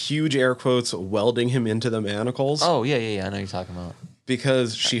 huge air quotes, welding him into the manacles? Oh, yeah, I know what you're talking about.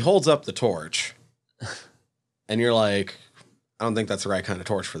 Because she holds up the torch. And you're like, I don't think that's the right kind of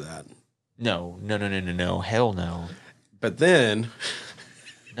torch for that. No. Hell no. But then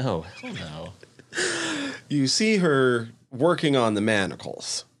No, hell no. you see her working on the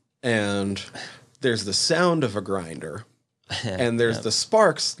manacles. And there's the sound of a grinder. And there's the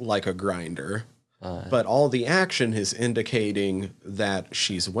sparks like a grinder. But all the action is indicating that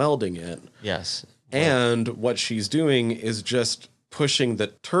she's welding it. Yes. And what she's doing is just pushing the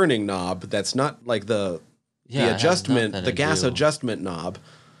turning knob that's not like the adjustment, the gas adjustment knob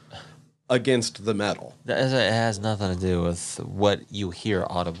against the metal. It has nothing to do with what you hear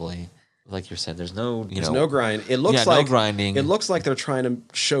audibly. Like you said, there's no, There's no grind. It looks no like grinding. It looks like they're trying to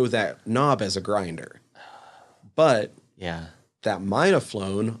show that knob as a grinder. But Yeah. that might have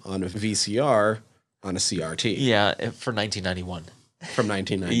flown on a VCR on a CRT Yeah, for 1991. from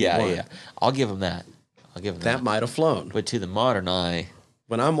 1991. Yeah. I'll give him that. That might have flown. But to the modern eye,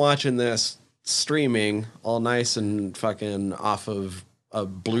 When I'm watching this streaming all nice and fucking off of a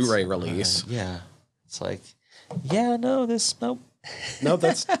Blu-ray release. yeah, it's like, nope. No,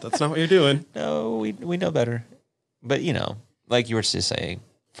 that's not what you're doing. No, we know better. But, like you were just saying,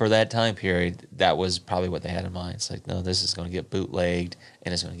 for that time period, that was probably what they had in mind. It's like, no, this is going to get bootlegged,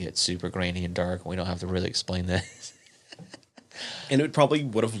 and it's going to get super grainy and dark, and we don't have to really explain this. And it probably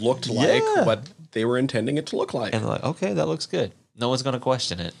would have looked like Yeah. what they were intending it to look like. And they're like, okay, that looks good. No one's going to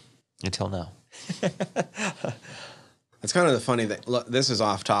question it until now. It's kind of the funny that, look, this is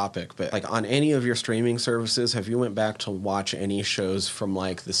off topic, but like on any of your streaming services, have you went back to watch any shows from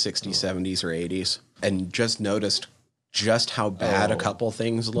like the 60s, 70s, or 80s and just noticed just how bad a couple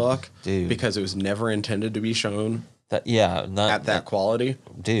things look? Dude. Because it was never intended to be shown Not at that quality.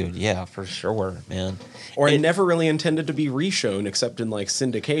 Dude, yeah, for sure, man. Or it never really intended to be reshown except in like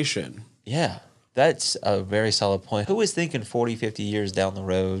syndication. Yeah, that's a very solid point. Who was thinking 40, 50 years down the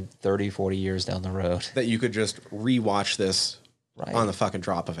road, 30, 40 years down the road? That you could just rewatch this Right. on the fucking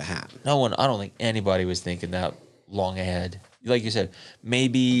drop of a hat. No one, I don't think anybody was thinking that long ahead. Like you said,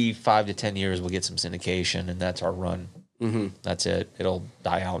 maybe 5 to 10 years we'll get some syndication and that's our run. Mm-hmm. That's it. It'll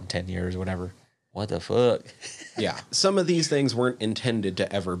die out in 10 years, whatever. What the fuck? Yeah. Some of these things weren't intended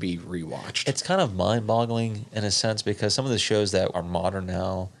to ever be rewatched. It's kind of mind-boggling in a sense because some of the shows that are modern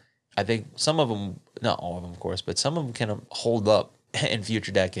now, I think some of them, not all of them, of course, but some of them can hold up in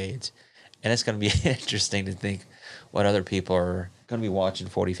future decades. And it's going to be interesting to think what other people are going to be watching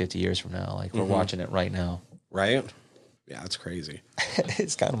 40, 50 years from now. Like we're watching it right now. Right? Yeah, that's crazy.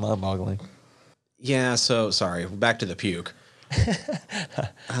 It's kind of mind-boggling. Yeah, so, sorry. Back to the puke.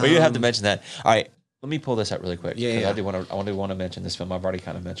 But you have to mention that. All right, let me pull this up really quick. Yeah, 'cause yeah. I want to mention this film. I've already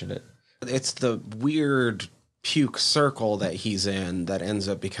kind of mentioned it. It's the weird puke circle that he's in that ends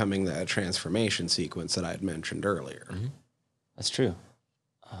up becoming that transformation sequence that I had mentioned earlier. That's true.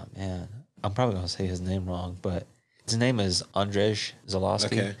 Oh, man. I'm probably going to say his name wrong, but his name is Andrzej Zalowski.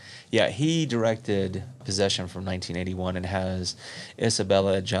 Okay. Yeah, he directed Possession from 1981 and has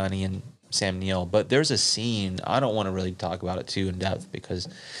Isabella, Johnny, and Sam Neill. But there's a scene, I don't want to really talk about it too in depth because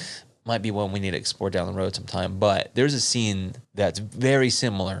it might be one we need to explore down the road sometime. But there's a scene that's very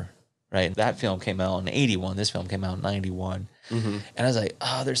similar, right? That film came out in 81. This film came out in 91. And I was like,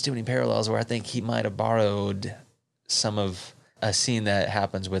 oh, there's too many parallels where I think he might have borrowed some of a scene that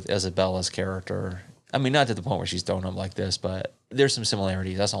happens with Isabella's character. I mean, not to the point where she's thrown up like this, but there's some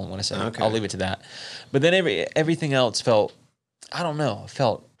similarities. That's all I want to say. Okay. I'll leave it to that. But then everything else felt, I don't know,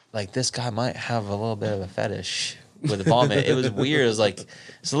 felt like this guy might have a little bit of a fetish with the vomit. It was weird. It was like,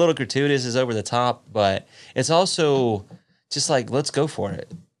 it's a little gratuitous, it's over the top, but it's also just like, let's go for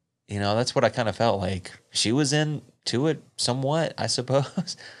it. You know, that's what I kind of felt like. She was into it somewhat, I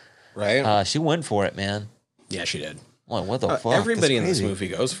suppose. Right? She went for it, man. Yeah, she did. Like, what the fuck? Everybody in That's this crazy. movie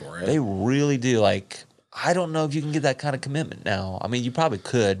goes for it. They really do. Like, I don't know if you can get that kind of commitment now. I mean, you probably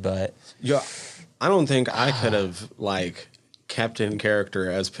could, but Yeah, I don't think I could have like kept in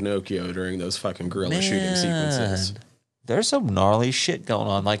character as Pinocchio during those fucking guerrilla shooting sequences. There's some gnarly shit going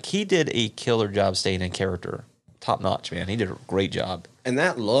on. Like, he did a killer job staying in character. Top notch, man. He did a great job. And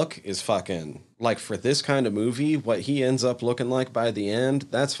that look is fucking like for this kind of movie, what he ends up looking like by the end,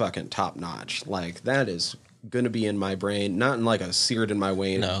 that's fucking top notch. Like that is gonna be in my brain, not in like a seared in my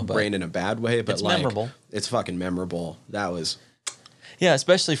brain in a bad way, but it's like memorable. It's fucking memorable. That was Yeah,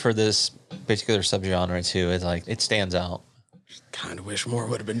 especially for this particular subgenre, too. It's like, it stands out. kind of wish more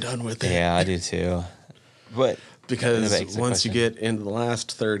would have been done with it. Yeah, I do, too. But Because That begs the once you question. get into the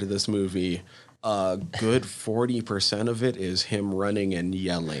last third of this movie, a good 40% of it is him running and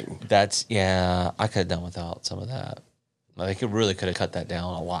yelling. that's, yeah, I could have done without some of that. Like, it really could have cut that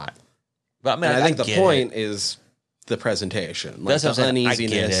down a lot. But I mean, And I think the get point it. is the presentation. Like That's what the I'm saying. I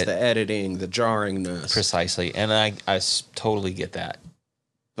get uneasiness, it. the editing, the jarringness. Precisely. And I totally get that.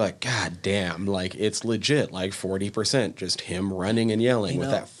 But goddamn, like it's legit like 40% just him running and yelling with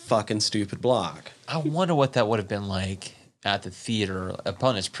know- that fucking stupid block. I wonder what that would have been like at the theater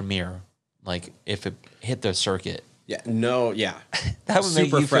upon its premiere. Like, if it hit the circuit. Yeah, no, yeah. That would make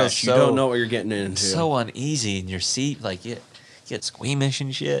Super you feel fresh. so, You don't know what you're getting into. so uneasy in your seat. Like, you get squeamish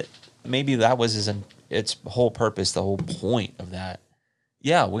and shit. Maybe that was its whole purpose, the whole point of that.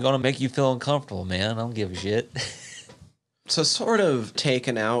 Yeah, we're going to make you feel uncomfortable, man. I don't give a shit. So sort of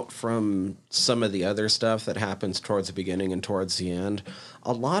taken out from some of the other stuff that happens towards the beginning and towards the end,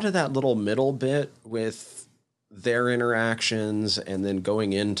 a lot of that little middle bit with their interactions and then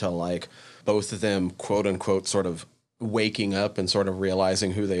going into like both of them, quote unquote, sort of waking up and sort of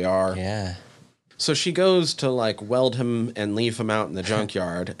realizing who they are. Yeah. So she goes to like weld him and leave him out in the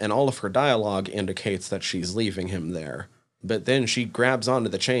junkyard, and all of her dialogue indicates that she's leaving him there. But then she grabs onto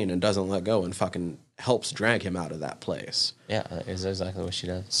the chain and doesn't let go and fucking helps drag him out of that place. Yeah, that is exactly what she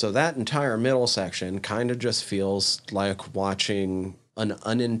does. So that entire middle section kind of just feels like watching an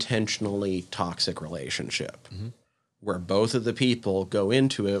unintentionally toxic relationship where both of the people go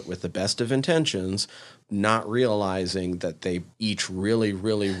into it with the best of intentions, not realizing that they each really,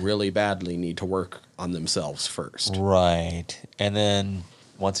 really, really badly need to work on themselves first. Right. And then,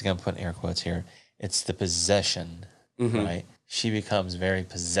 once again, putting air quotes here, it's the possession, right? She becomes very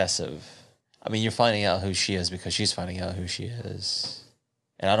possessive I mean, you're finding out who she is because she's finding out who she is.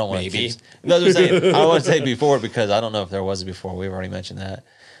 And I don't want Maybe. to. That's what I'm saying. I don't want to say before because I don't know if there was before. We've already mentioned that.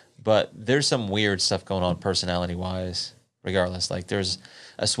 But there's some weird stuff going on personality wise, regardless. Like there's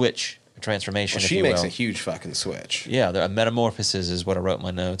a switch, a transformation. Well, if she you makes will. a huge fucking switch. Yeah, a metamorphosis is what I wrote in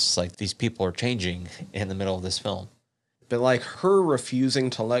my notes. It's like these people are changing in the middle of this film. But like her refusing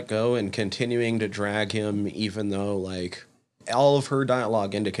to let go and continuing to drag him, even though like all of her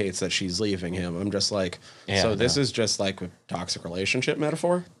dialogue indicates that she's leaving him. I'm just like, Yeah, so this no. is just like a toxic relationship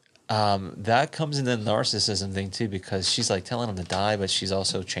metaphor? That comes in the narcissism thing too, because she's like telling him to die, but she's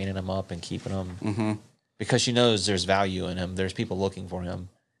also chaining him up and keeping him because she knows there's value in him. There's people looking for him.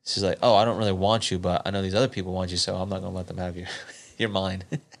 She's like, oh, I don't really want you, but I know these other people want you, so I'm not gonna let them have you. You're mine.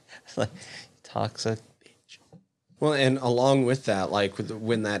 It's like toxic. Well, and along with that, like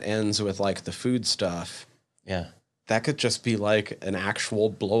when that ends with like the food stuff, Yeah, that could just be like an actual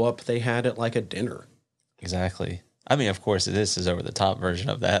blow up they had at like a dinner. exactly. I mean, of course, this is over the top version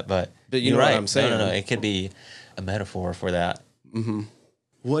of that, but But you you're know what right. I'm saying. No. It could be a metaphor for that.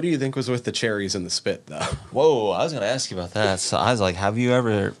 What do you think was with the cherries and the spit, though? Whoa, I was going to ask you about that. So I was like, have you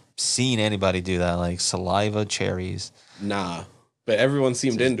ever seen anybody do that? Like saliva cherries? Nah, but everyone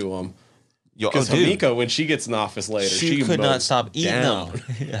seemed into them. Because dude, Hamiko, when she gets in office later, she could not mows stop eating down.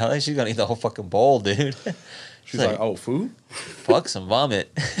 them. How is she going to eat the whole fucking bowl, dude? She's like, oh, food? fuck some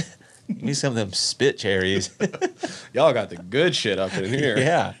vomit. Give me some of them spit cherries. Y'all got the good shit up in here.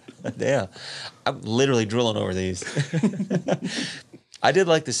 Yeah. Damn. I'm literally drooling over these. I did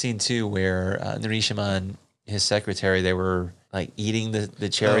like the scene too where Narishima and his secretary, they were like eating the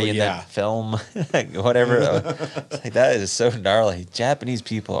cherry in yeah. that film. Like, whatever. It's like, that is so gnarly. Japanese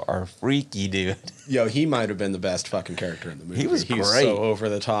people are freaky, dude. Yo, he might have been the best fucking character in the movie. He was He's great. so over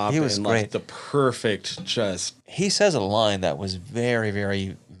the top. He was and great. like the perfect just He says a line that was very,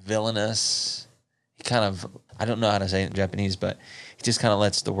 very villainous. He kind of, I don't know how to say it in Japanese, but he just kind of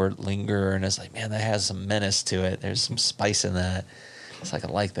lets the word linger, and it's like, man, that has some menace to it. There's some spice in that. It's like, I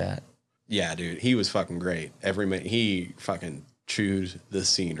like that. yeah, dude. He was fucking great. He fucking chewed the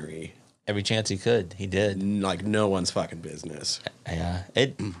scenery Every chance he could, he did. like no one's fucking business. Yeah,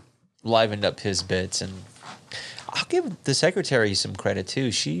 it livened up his bits, and I'll give the secretary some credit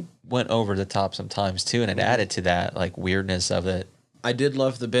too. She went over the top sometimes too, and it added to that like weirdness of it. I did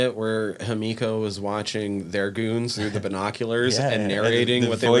love the bit where Hamiko was watching their goons through the binoculars Yeah, and and narrating the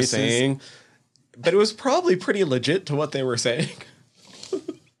what they were voices. saying. But it was probably pretty legit to what they were saying.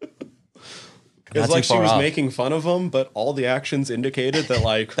 It was Not like too she far was off. making fun of them, but all the actions indicated that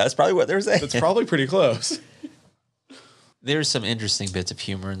like That's probably what they're saying. it's probably pretty close. There's some interesting bits of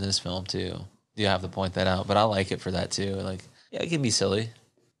humor in this film too. You have to point that out, but I like it for that too. Like, yeah, it can be silly.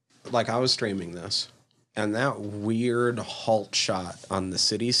 Like I was streaming this, and that weird halt shot on the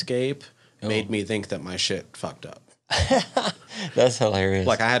cityscape made me think that my shit fucked up. That's hilarious.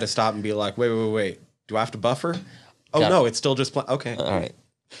 Like I had to stop and be like, wait. Do I have to buffer? Oh Got no, it's still just okay. all right.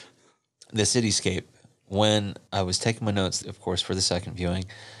 The cityscape. When I was taking my notes, of course, for the second viewing,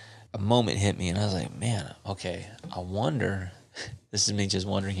 a moment hit me, and I was like, man, okay, I wonder. This is me just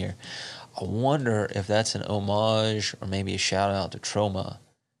wondering here. I wonder if that's an homage or maybe a shout out to Troma,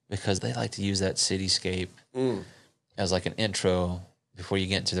 because they like to use that cityscape as like an intro before you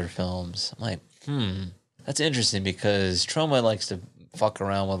get into their films. I'm like, that's interesting because Troma likes to fuck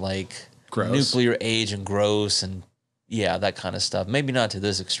around with like Gross. nuclear age and gross and yeah, that kind of stuff. Maybe not to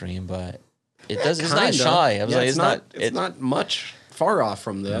this extreme, but it does. It's not Kinda. shy. I was Yeah, like, it's not much far off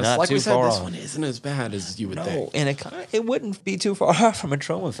from this. Not Like we too said, far this off. one isn't as bad as you would no, think. and it wouldn't be too far off from a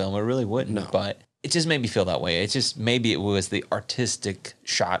Troma film. It really wouldn't. No. But it just made me feel that way. It just maybe it was the artistic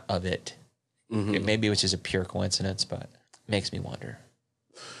shot of it. Maybe it was just a pure coincidence, but it makes me wonder.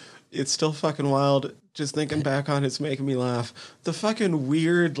 It's still fucking wild. Just thinking back on it's making me laugh. The fucking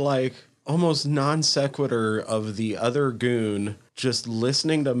weird, like, almost non sequitur of the other goon just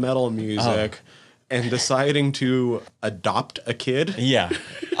listening to metal music and deciding to adopt a kid. Yeah,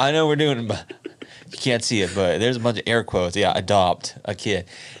 I know we're doing, but you can't see it, but there's a bunch of air quotes. Yeah, adopt a kid.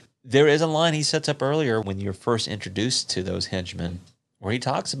 There is a line he sets up earlier when you're first introduced to those henchmen where he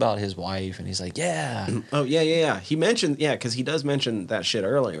talks about his wife and he's like, yeah. Oh, yeah. He mentioned, because he does mention that shit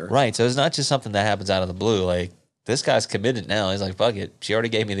earlier. Right. So it's not just something that happens out of the blue. Like, this guy's committed now. He's like, fuck it. She already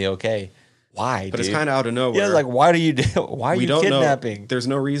gave me the okay. Why, But dude? it's kind of out of nowhere. Yeah, like, why are we you don't kidnapping? know. There's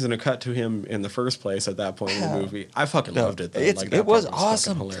no reason to cut to him in the first place at that point in the movie. I fucking loved it, though. It's- Like, that it was part fucking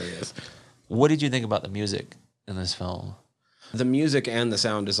awesome. hilarious. What did you think about the music in this film? The music and the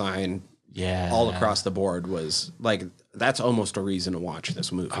sound design Yeah. all across the board was like that's almost a reason to watch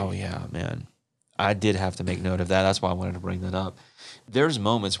this movie. Oh, yeah, man. I did have to make note of that. That's why I wanted to bring that up. There's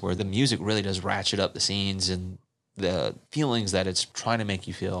moments where the music really does ratchet up the scenes and the feelings that it's trying to make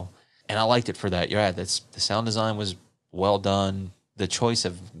you feel. And I liked it for that. You're right. The sound design was well done. The choice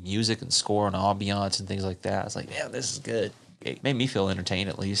of music and score and ambiance and things like that. I was like, yeah, this is good. It made me feel entertained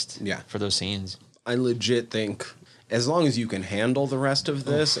at least. Yeah. For those scenes. I legit think as long as you can handle the rest of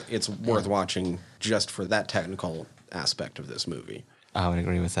this, it's worth watching just for that technical aspect of this movie. I would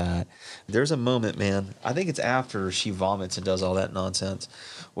agree with that. There's a moment, man, I think it's after she vomits and does all that nonsense,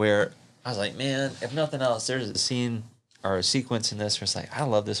 where I was like, man, if nothing else, there's a scene or a sequence in this where it's like, I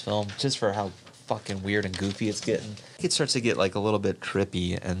love this film just for how fucking weird and goofy it's getting. It starts to get like a little bit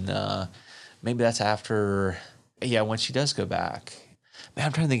trippy, and maybe that's after, when she does go back. Man,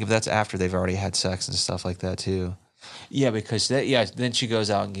 I'm trying to think if that's after they've already had sex and stuff like that too. Yeah, because then she goes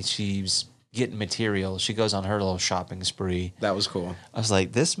out and she's getting material. She goes on her little shopping spree. That was cool. I was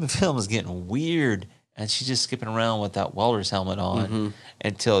like, this film is getting weird. And she's just skipping around with that welder's helmet on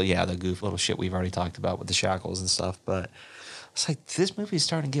until, the goof little shit we've already talked about with the shackles and stuff. But it's like, this movie is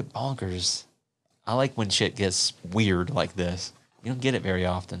starting to get bonkers. I like when shit gets weird like this. You don't get it very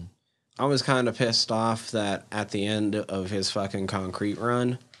often. I was kind of pissed off that at the end of his fucking concrete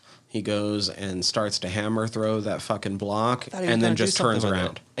run, he goes and starts to hammer throw that fucking block and then just turns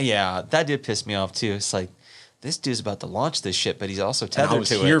around. Yeah, that did piss me off too. It's like, this dude's about to launch this shit, but he's also tethered to it. I was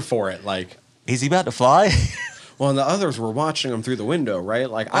here for it. Like, is he about to fly? Well, and the others were watching him through the window, right?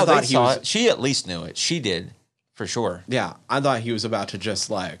 Like, I thought he was. She at least knew it. She did, for sure. Yeah, I thought he was about to just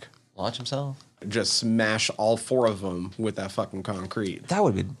like launch himself, just smash all four of them with that fucking concrete. That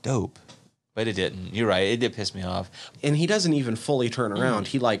would have been dope, but it didn't. You're right. It did piss me off. And he doesn't even fully turn around.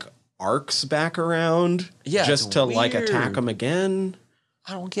 He like arcs back around, just to like attack him again.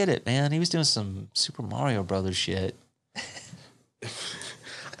 I don't get it, man. He was doing some Super Mario Brothers shit.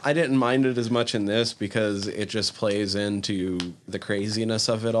 I didn't mind it as much in this because it just plays into the craziness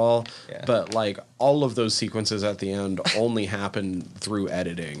of it all. Yeah. But like all of those sequences at the end only happen through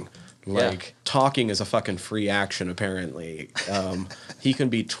editing. Like talking is a fucking free action apparently. He can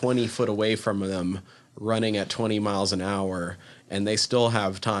be 20 foot away from them running at 20 miles an hour and they still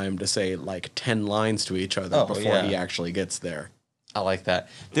have time to say like 10 lines to each other before he actually gets there. I like that.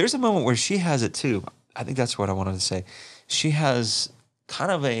 There's a moment where she has it too. I think that's what I wanted to say. She has kind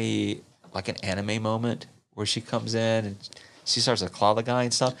of an anime moment where she comes in and she starts to claw the guy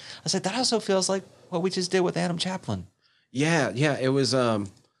and stuff. I said, that also feels like what we just did with Adam Chaplin. Yeah. It was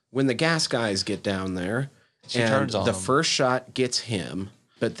when the gas guys get down there she turns on the him. First shot gets him,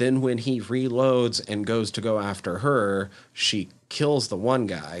 but then when he reloads and goes to go after her, she kills the one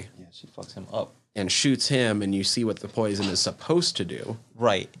guy. Yeah, she fucks him up. And shoots him, and you see what the poison is supposed to do.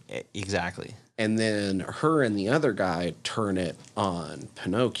 Right, exactly. And then her and the other guy turn it on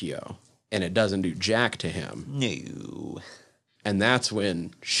Pinocchio, and it doesn't do jack to him. No. And that's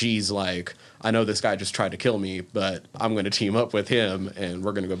when she's like, I know this guy just tried to kill me, but I'm going to team up with him, and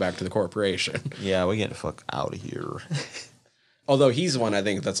we're going to go back to the corporation. Yeah, we're getting the fuck out of here. Although he's the one, I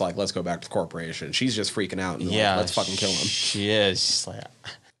think, that's like, let's go back to the corporation. She's just freaking out and like, let's fucking kill him. She is. She's like,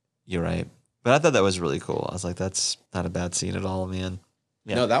 you're right. But I thought that was really cool. I was like, that's not a bad scene at all, man.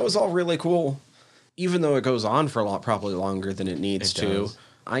 Yeah. No, that was all really cool. Even though it goes on for probably longer than it needs to.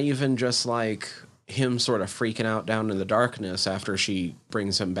 I even just like him sort of freaking out down in the darkness after she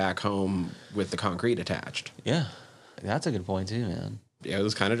brings him back home with the concrete attached. Yeah. That's a good point too, man. Yeah, it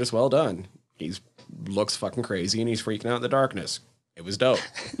was kind of just well done. He looks fucking crazy and he's freaking out in the darkness. It was dope.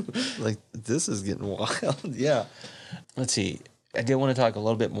 Like, this is getting wild. Yeah. Let's see. I did want to talk a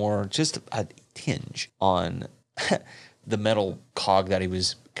little bit more, just a tinge on the metal cog that he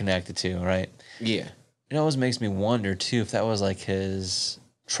was connected to, right? Yeah. It always makes me wonder, too, if that was like his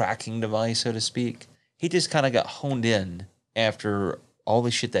tracking device, so to speak. He just kind of got honed in after all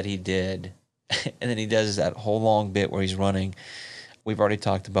the shit that he did. And then he does that whole long bit where he's running. We've already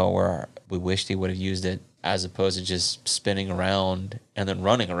talked about where we wished he would have used it as opposed to just spinning around and then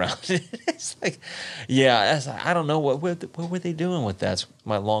running around. It's like, I don't know. What were they doing with that? That's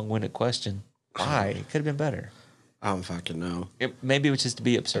my long-winded question. Why? It could have been better. I don't fucking know. Maybe it was just to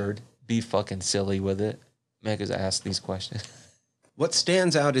be absurd. Be fucking silly with it. Make us ask these questions. What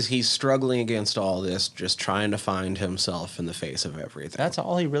stands out is he's struggling against all this, just trying to find himself in the face of everything. That's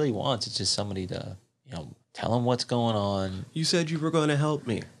all he really wants. It's just somebody to, tell him what's going on. You said you were going to help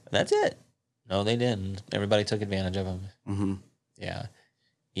me. That's it. No, they didn't. Everybody took advantage of him. Mm-hmm. Yeah.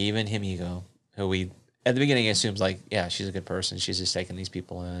 Even Himiko, who we, at the beginning, assumes like, yeah, she's a good person. She's just taking these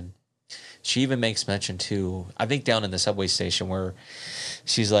people in. She even makes mention too, I think down in the subway station where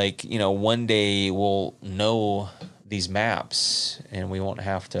she's like, one day we'll know these maps and we won't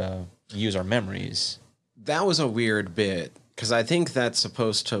have to use our memories. That was a weird bit because I think that's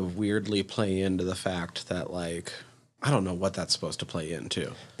supposed to weirdly play into the fact that, like, I don't know what that's supposed to play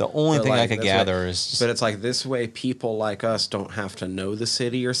into. The only But, thing I like, could that's gather what- is just, But it's like this way people like us don't have to know the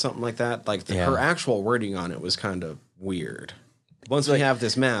city or something like that. Like Yeah. her actual wording on it was kind of weird. Once we have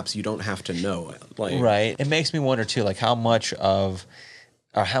this maps, you don't have to know it. Like, right. It makes me wonder too, like how much of,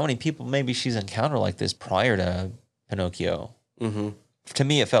 or how many people maybe she's encountered like this prior to Pinocchio. Mm-hmm. To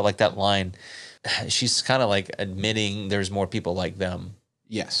me, it felt like that line. She's kind of like admitting there's more people like them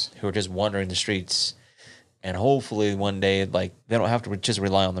Yes. who are just wandering the streets, and hopefully one day, like they don't have to just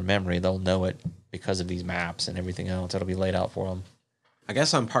rely on their memory; they'll know it because of these maps and everything else. It'll be laid out for them. I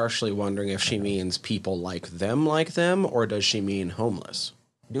guess I'm partially wondering if she means people like them, or does she mean homeless?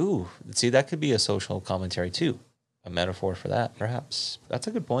 Ooh, see, that could be a social commentary too, a metaphor for that, perhaps. That's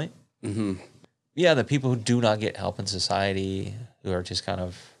a good point. Mm-hmm. Yeah, the people who do not get help in society, who are just kind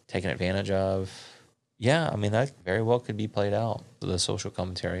of taken advantage of. Yeah, I mean, that very well could be played out, the social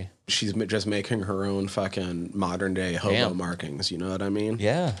commentary. She's just making her own fucking modern day hobo Damn. markings. You know what I mean?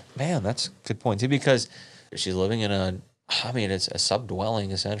 Yeah, man, that's a good point too, because she's living in it's a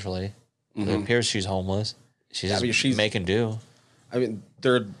subdwelling essentially. It appears she's homeless. She's just she's- making do. I mean,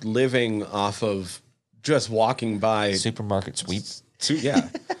 they're living off of just walking by. Supermarket sweep. Yeah.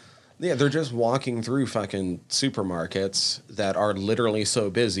 Yeah, they're just walking through fucking supermarkets that are literally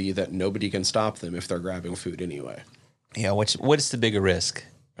so busy that nobody can stop them if they're grabbing food anyway. Yeah, what's the bigger risk,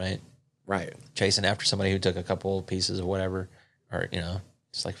 right? Right. Chasing after somebody who took a couple pieces of whatever, or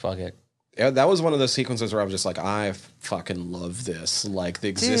just like fuck it. Yeah, that was one of those sequences where I was just like, I fucking love this. Like the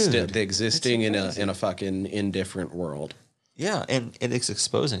existing in a fucking indifferent world. Yeah, and it's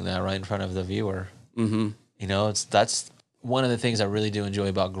exposing that right in front of the viewer. Mm-hmm. That's one of the things I really do enjoy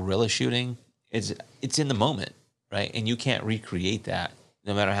about guerrilla shooting. It's in the moment, right? And you can't recreate that,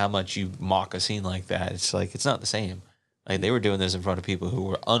 no matter how much you mock a scene like that. It's like it's not the same. Like they were doing this in front of people who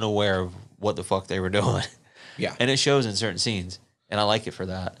were unaware of what the fuck they were doing. Yeah. And it shows in certain scenes, and I like it for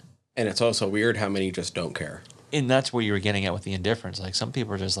that. And it's also weird how many just don't care. And that's where you were getting at with the indifference. Like some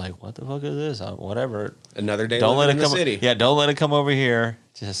people are just like, "What the fuck is this? Whatever." Another day Don't let living it in come. the city. Yeah, don't let it come over here.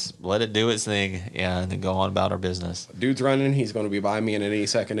 Just let it do its thing. Yeah, and then go on about our business. Dude's running. He's going to be by me in any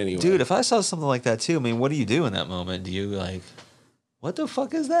second anyway. Dude, if I saw something like that too, I mean, what do you do in that moment? Do you like, what the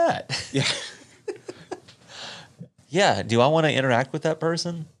fuck is that? Yeah. Yeah. Do I want to interact with that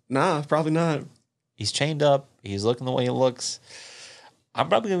person? Nah, probably not. He's chained up. He's looking the way he looks. I'm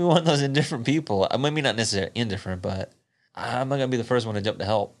probably gonna be one of those indifferent people. I mean, maybe not necessarily indifferent, but I'm not gonna be the first one to jump to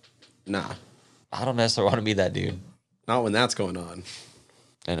help. Nah. I don't necessarily want to be that dude. Not when that's going on.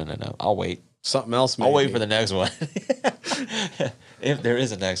 No. I'll wait. Something else, maybe. I'll wait for the next one. If there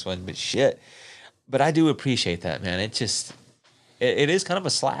is a next one, but shit. But I do appreciate that, man. It is kind of a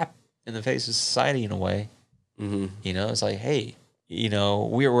slap in the face of society in a way. Mm-hmm. It's like, hey,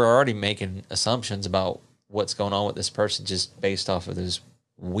 we're already making assumptions about what's going on with this person just based off of this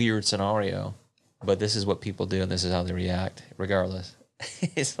weird scenario. But this is what people do, and this is how they react, regardless.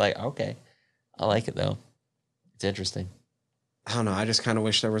 It's like, okay, I like it though. It's interesting. I don't know. I just kind of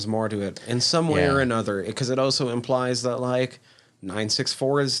wish there was more to it in some way Yeah. or another, because it also implies that like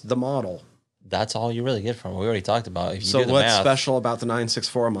 964 is the model. That's all you really get from it. We already talked about it. If you So do the what's math, special about the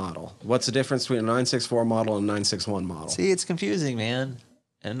 964 model? What's the difference between a 964 model and a 961 model? See, it's confusing, man.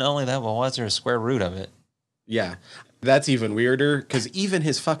 And not only that, but what's there a square root of it? Yeah. That's even weirder because even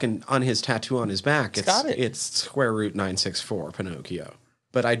his fucking on his tattoo on his back, got it. it's square root 964 Pinocchio.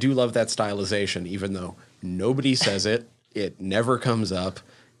 But I do love that stylization, even though nobody says it. It never comes up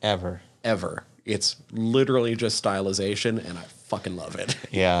Ever. ever. It's literally just stylization, and I fucking love it.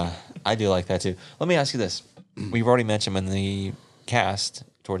 Yeah, I do like that too. Let me ask you this. We've already mentioned in the cast,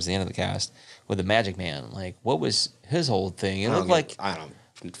 towards the end of the cast, with the Magic Man, like, what was his whole thing? It looked like I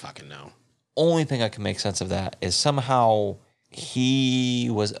don't fucking know. only thing I can make sense of that is somehow he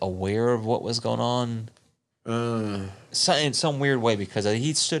was aware of what was going on in some weird way, because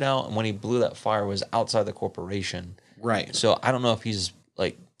he stood out and when he blew that fire was outside the corporation. Right. So I don't know if he's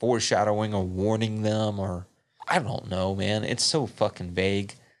like foreshadowing or warning them, or I don't know, man. It's so fucking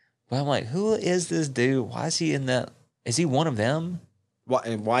vague. But I'm like, who is this dude? Why is he in that? Is he one of them?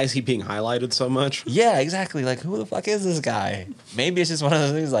 Why is he being highlighted so much? Yeah, exactly. Like, who the fuck is this guy? Maybe it's just one of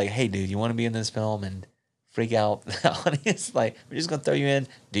those things like, hey, dude, you want to be in this film and freak out the audience? Like, we're just going to throw you in,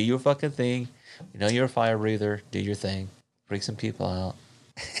 do your fucking thing. You know, you're a fire breather, do your thing, freak some people out.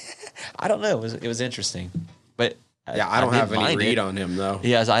 I don't know. It was interesting. But Yeah, I don't have didn't any mind read it. on him, though.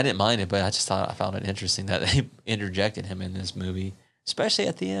 Yeah, I didn't mind it, but I just thought I found it interesting that they interjected him in this movie, especially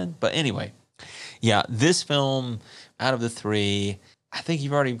at the end. But anyway, Yeah, this film, out of the three, I think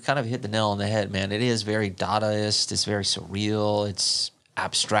you've already kind of hit the nail on the head, man. It is very Dadaist. It's very surreal. It's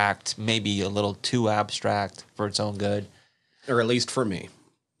abstract, maybe a little too abstract for its own good. Or at least for me.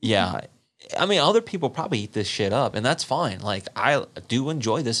 Yeah. I mean, other people probably eat this shit up, and that's fine. Like, I do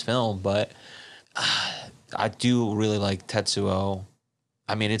enjoy this film, but I do really like Tetsuo.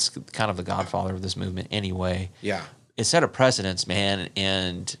 I mean, it's kind of the godfather of this movement anyway. Yeah. It set a precedence, man,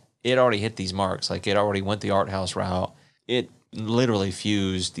 and it already hit these marks. Like, it already went the art house route. It literally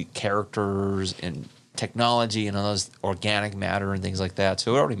fused the characters and technology and all those organic matter and things like that.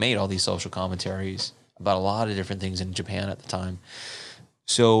 So it already made all these social commentaries about a lot of different things in Japan at the time.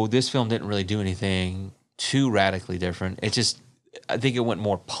 So this film didn't really do anything too radically different. It just, I think it went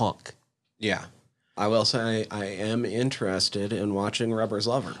more punk. Yeah. I will say I am interested in watching Rubber's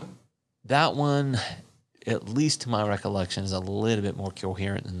Lover. That one, at least to my recollection, is a little bit more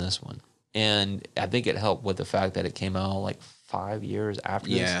coherent than this one. And I think it helped with the fact that it came out like 5 years after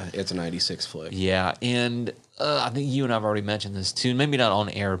this. Yeah, it's a 96 flick. Yeah, and I think you and I have already mentioned this too. Maybe not on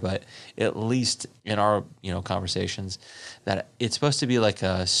air, but at least in our conversations, that it's supposed to be like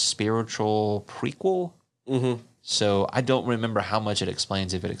a spiritual prequel. Mm-hmm. So I don't remember how much it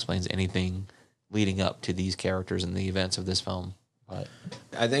explains, if it explains anything leading up to these characters and the events of this film. But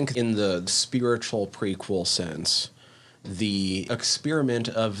I think in the spiritual prequel sense, the experiment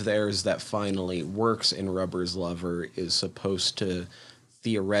of theirs that finally works in Rubber's Lover is supposed to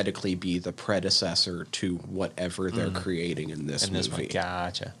theoretically be the predecessor to whatever they're creating in this movie. This one,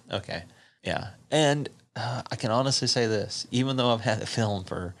 gotcha. Okay. Yeah. And I can honestly say this, even though I've had the film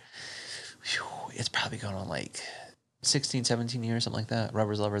for, it's probably going on like 16, 17 years, something like that.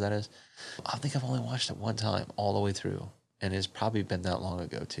 Rubber's Lover, that is. I think I've only watched it one time all the way through. And it's probably been that long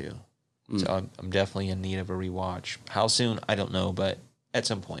ago, too. So I'm definitely in need of a rewatch. How soon? I don't know, but at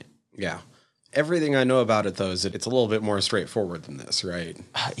some point. Yeah. Everything I know about it, though, is that it's a little bit more straightforward than this, right?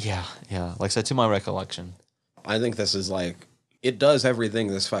 Yeah. Like I said, to my recollection. I think this is like, it does everything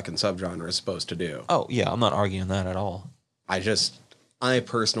this fucking subgenre is supposed to do. Oh, yeah, I'm not arguing that at all. I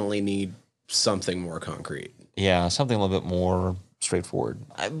personally need something more concrete. Yeah, something a little bit more straightforward.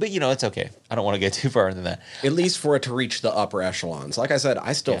 But, it's okay. I don't want to get too far into that. At least for it to reach the upper echelons. Like I said,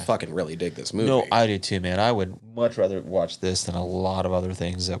 I still fucking really dig this movie. No, I do too, man. I would much rather watch this than a lot of other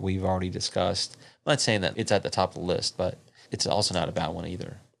things that we've already discussed. I'm not saying that it's at the top of the list, but it's also not a bad one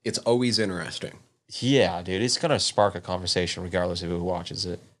either. It's always interesting. Yeah, dude. It's going to spark a conversation regardless of who watches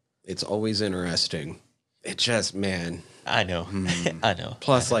it. It's always interesting. It just, man. I know. I know.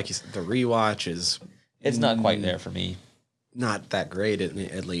 Plus, like you said, the rewatch is... It's not quite there for me. Not that great,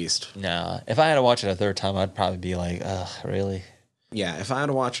 at least. Nah. If I had to watch it a third time, I'd probably be like, ugh, really? Yeah, if I had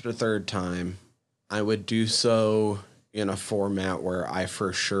to watch it a third time, I would do so in a format where I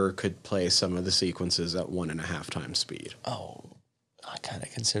for sure could play some of the sequences at 1.5 times speed. Oh, I kind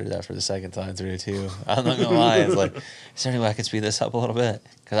of considered that for the second time through, too. I'm not going to lie. It's like, is there any way I could speed this up a little bit?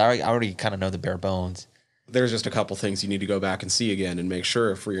 Because I already kind of know the bare bones. There's just a couple things you need to go back and see again and make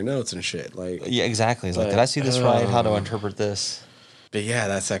sure for your notes and shit. Like, yeah, exactly. It's like, did I see this right? How to interpret this? But yeah,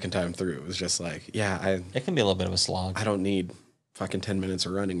 that second time through, it was just like, it can be a little bit of a slog. I don't need fucking 10 minutes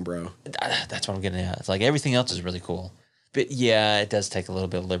of running, bro. That's what I'm getting at. It's like everything else is really cool. But yeah, it does take a little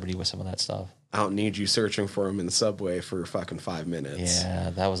bit of liberty with some of that stuff. I don't need you searching for him in the subway for fucking 5 minutes.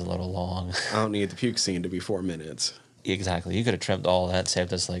 Yeah, that was a little long. I don't need the puke scene to be 4 minutes. Exactly. You could have trimmed all that,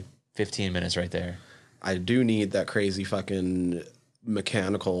 saved us like 15 minutes right there. I do need that crazy fucking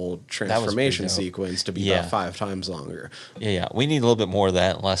mechanical transformation sequence to be about 5 times longer. Yeah. We need a little bit more of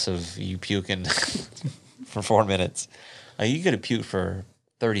that, less of you puking for 4 minutes. You could have puked for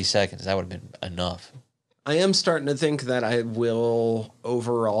 30 seconds. That would have been enough. I am starting to think that I will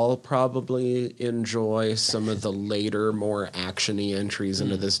overall probably enjoy some of the later, more action-y entries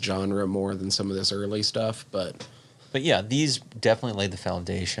into this genre more than some of this early stuff. But yeah, these definitely laid the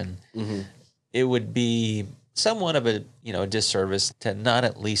foundation. Mm-hmm. It would be somewhat of a disservice to not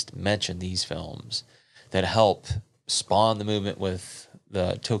at least mention these films that help spawn the movement with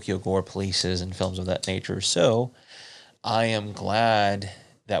the Tokyo Gore Polices and films of that nature. So I am glad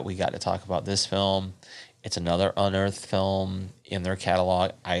that we got to talk about this film. It's another unearthed film in their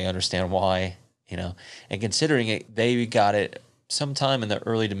catalog. I understand why, and considering it, they got it sometime in the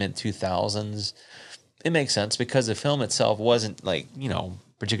early to mid 2000s. It makes sense because the film itself wasn't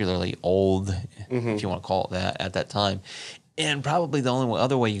particularly old, if you want to call it that, at that time. And probably the only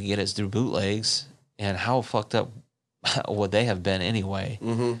other way you can get it is through bootlegs. And how fucked up would they have been anyway?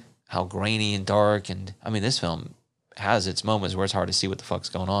 Mm-hmm. How grainy and dark. And, this film has its moments where it's hard to see what the fuck's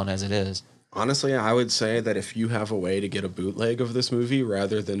going on as it is. Honestly, I would say that if you have a way to get a bootleg of this movie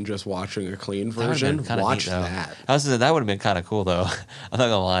rather than just watching a clean version, watch that. That would have been kind of cool, though. I'm not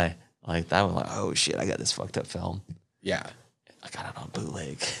gonna lie. Like that was like, oh shit, I got this fucked up film. Yeah. I got it on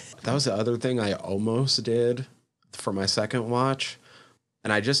bootleg. That was the other thing I almost did for my second watch.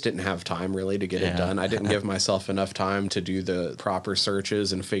 And I just didn't have time really to get it done. I didn't give myself enough time to do the proper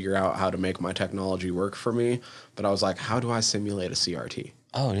searches and figure out how to make my technology work for me. But I was like, how do I simulate a CRT?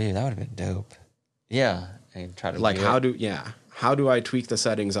 Oh, dude, that would have been dope. Yeah. And try to like, how do I tweak the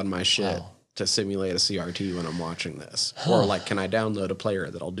settings on my shit to simulate a CRT when I'm watching this? Or like, can I download a player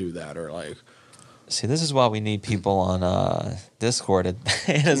that'll do that? Or like... See, this is why we need people on Discord to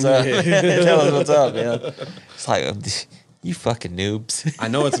hit us up. Tell us what's up, man. It's like, you fucking noobs. I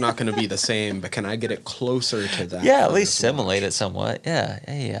know it's not going to be the same, but can I get it closer to that? Yeah, at least simulate it somewhat.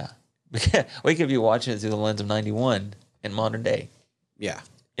 Yeah. We could be watching it through the lens of 91 in modern day. Yeah.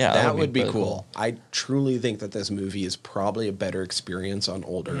 Yeah, that would be cool. I truly think that this movie is probably a better experience on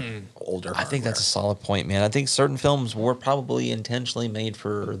older I think that's a solid point, man. I think certain films were probably intentionally made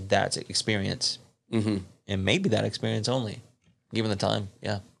for that experience. Mm-hmm. And maybe that experience only, given the time.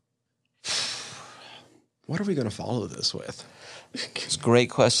 Yeah. What are we going to follow this with? It's a great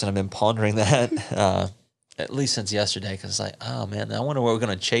question. I've been pondering that at least since yesterday, because it's like, oh man, I wonder what we're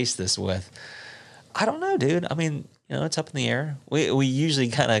going to chase this with. I don't know, dude. I mean, it's up in the air. We usually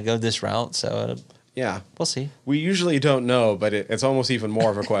kind of go this route, so yeah, we'll see. We usually don't know, but it's almost even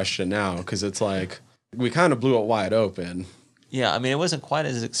more of a question now, because it's like we kind of blew it wide open. Yeah, I mean, it wasn't quite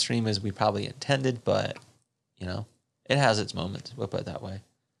as extreme as we probably intended, but, it has its moments. We'll put it that way.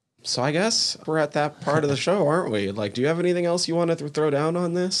 So I guess we're at that part of the show, aren't we? Like, do you have anything else you want to throw down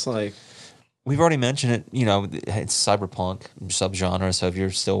on this? Like, we've already mentioned it, it's cyberpunk subgenre, so if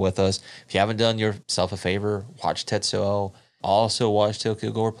you're still with us, if you haven't done yourself a favor, watch Tetsuo. Also watch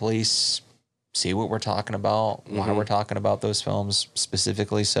Tokyo Gore Police. See what we're talking about, why we're talking about those films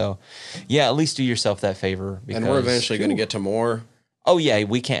specifically. So, yeah, at least do yourself that favor. Because, and we're eventually going to get to more. Oh, yeah,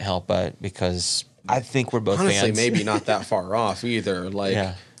 we can't help but because I think we're both honestly, fans. Maybe not that far off either.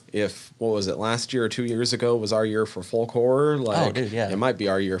 Like, if, what was it, last year or 2 years ago was our year for folk horror? Like, it might be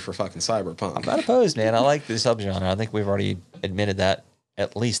our year for fucking cyberpunk. I'm not opposed, man. I like the subgenre. I think we've already admitted that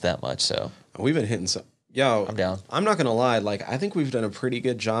at least that much. So we've been hitting some. Yo, I'm down. I'm not gonna lie. Like, I think we've done a pretty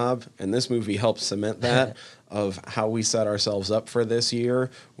good job, and this movie helps cement that of how we set ourselves up for this year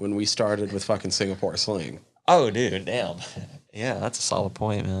when we started with fucking Singapore Sling. Oh, dude, damn. Yeah, that's a solid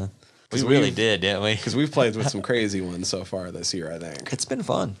point, man. We really did, didn't we? Because we've played with some crazy ones so far this year, I think. It's been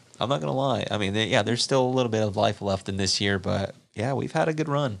fun. I'm not gonna lie. I mean, there's still a little bit of life left in this year, but yeah, we've had a good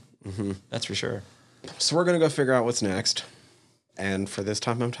run. Mm-hmm. That's for sure. So we're gonna go figure out what's next. And for this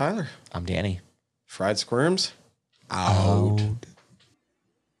time, I'm Tyler. I'm Danny. Fried Squirms, out.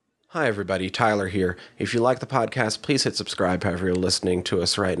 Hi, everybody. Tyler here. If you like the podcast, please hit subscribe however you're listening to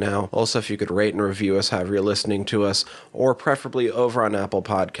us right now. Also, if you could rate and review us however you're listening to us, or preferably over on Apple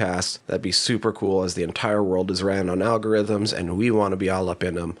Podcasts, that'd be super cool, as the entire world is ran on algorithms, and we want to be all up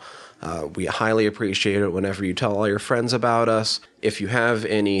in them. We highly appreciate it whenever you tell all your friends about us. If you have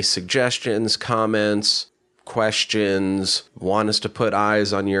any suggestions, comments, questions, want us to put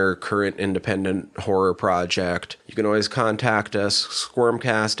eyes on your current independent horror project, you can always contact us,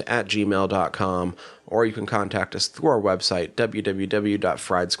 squirmcast@gmail.com, or you can contact us through our website,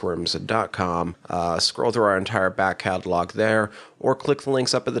 www.friedsquirms.com. Scroll through our entire back catalog there, or click the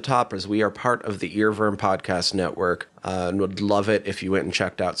links up at the top, as we are part of the Earworm Podcast Network, and would love it if you went and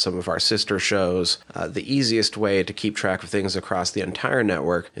checked out some of our sister shows. The easiest way to keep track of things across the entire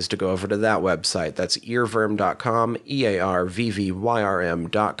network is to go over to that website. That's earworm.com,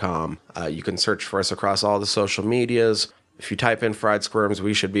 EARVVYRM.com. You can search for us across all the social medias. If you type in Fried Squirms,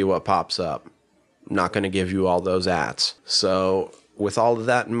 we should be what pops up. I'm not going to give you all those ads. So with all of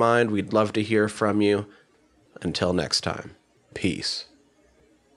that in mind, we'd love to hear from you. Until next time, peace.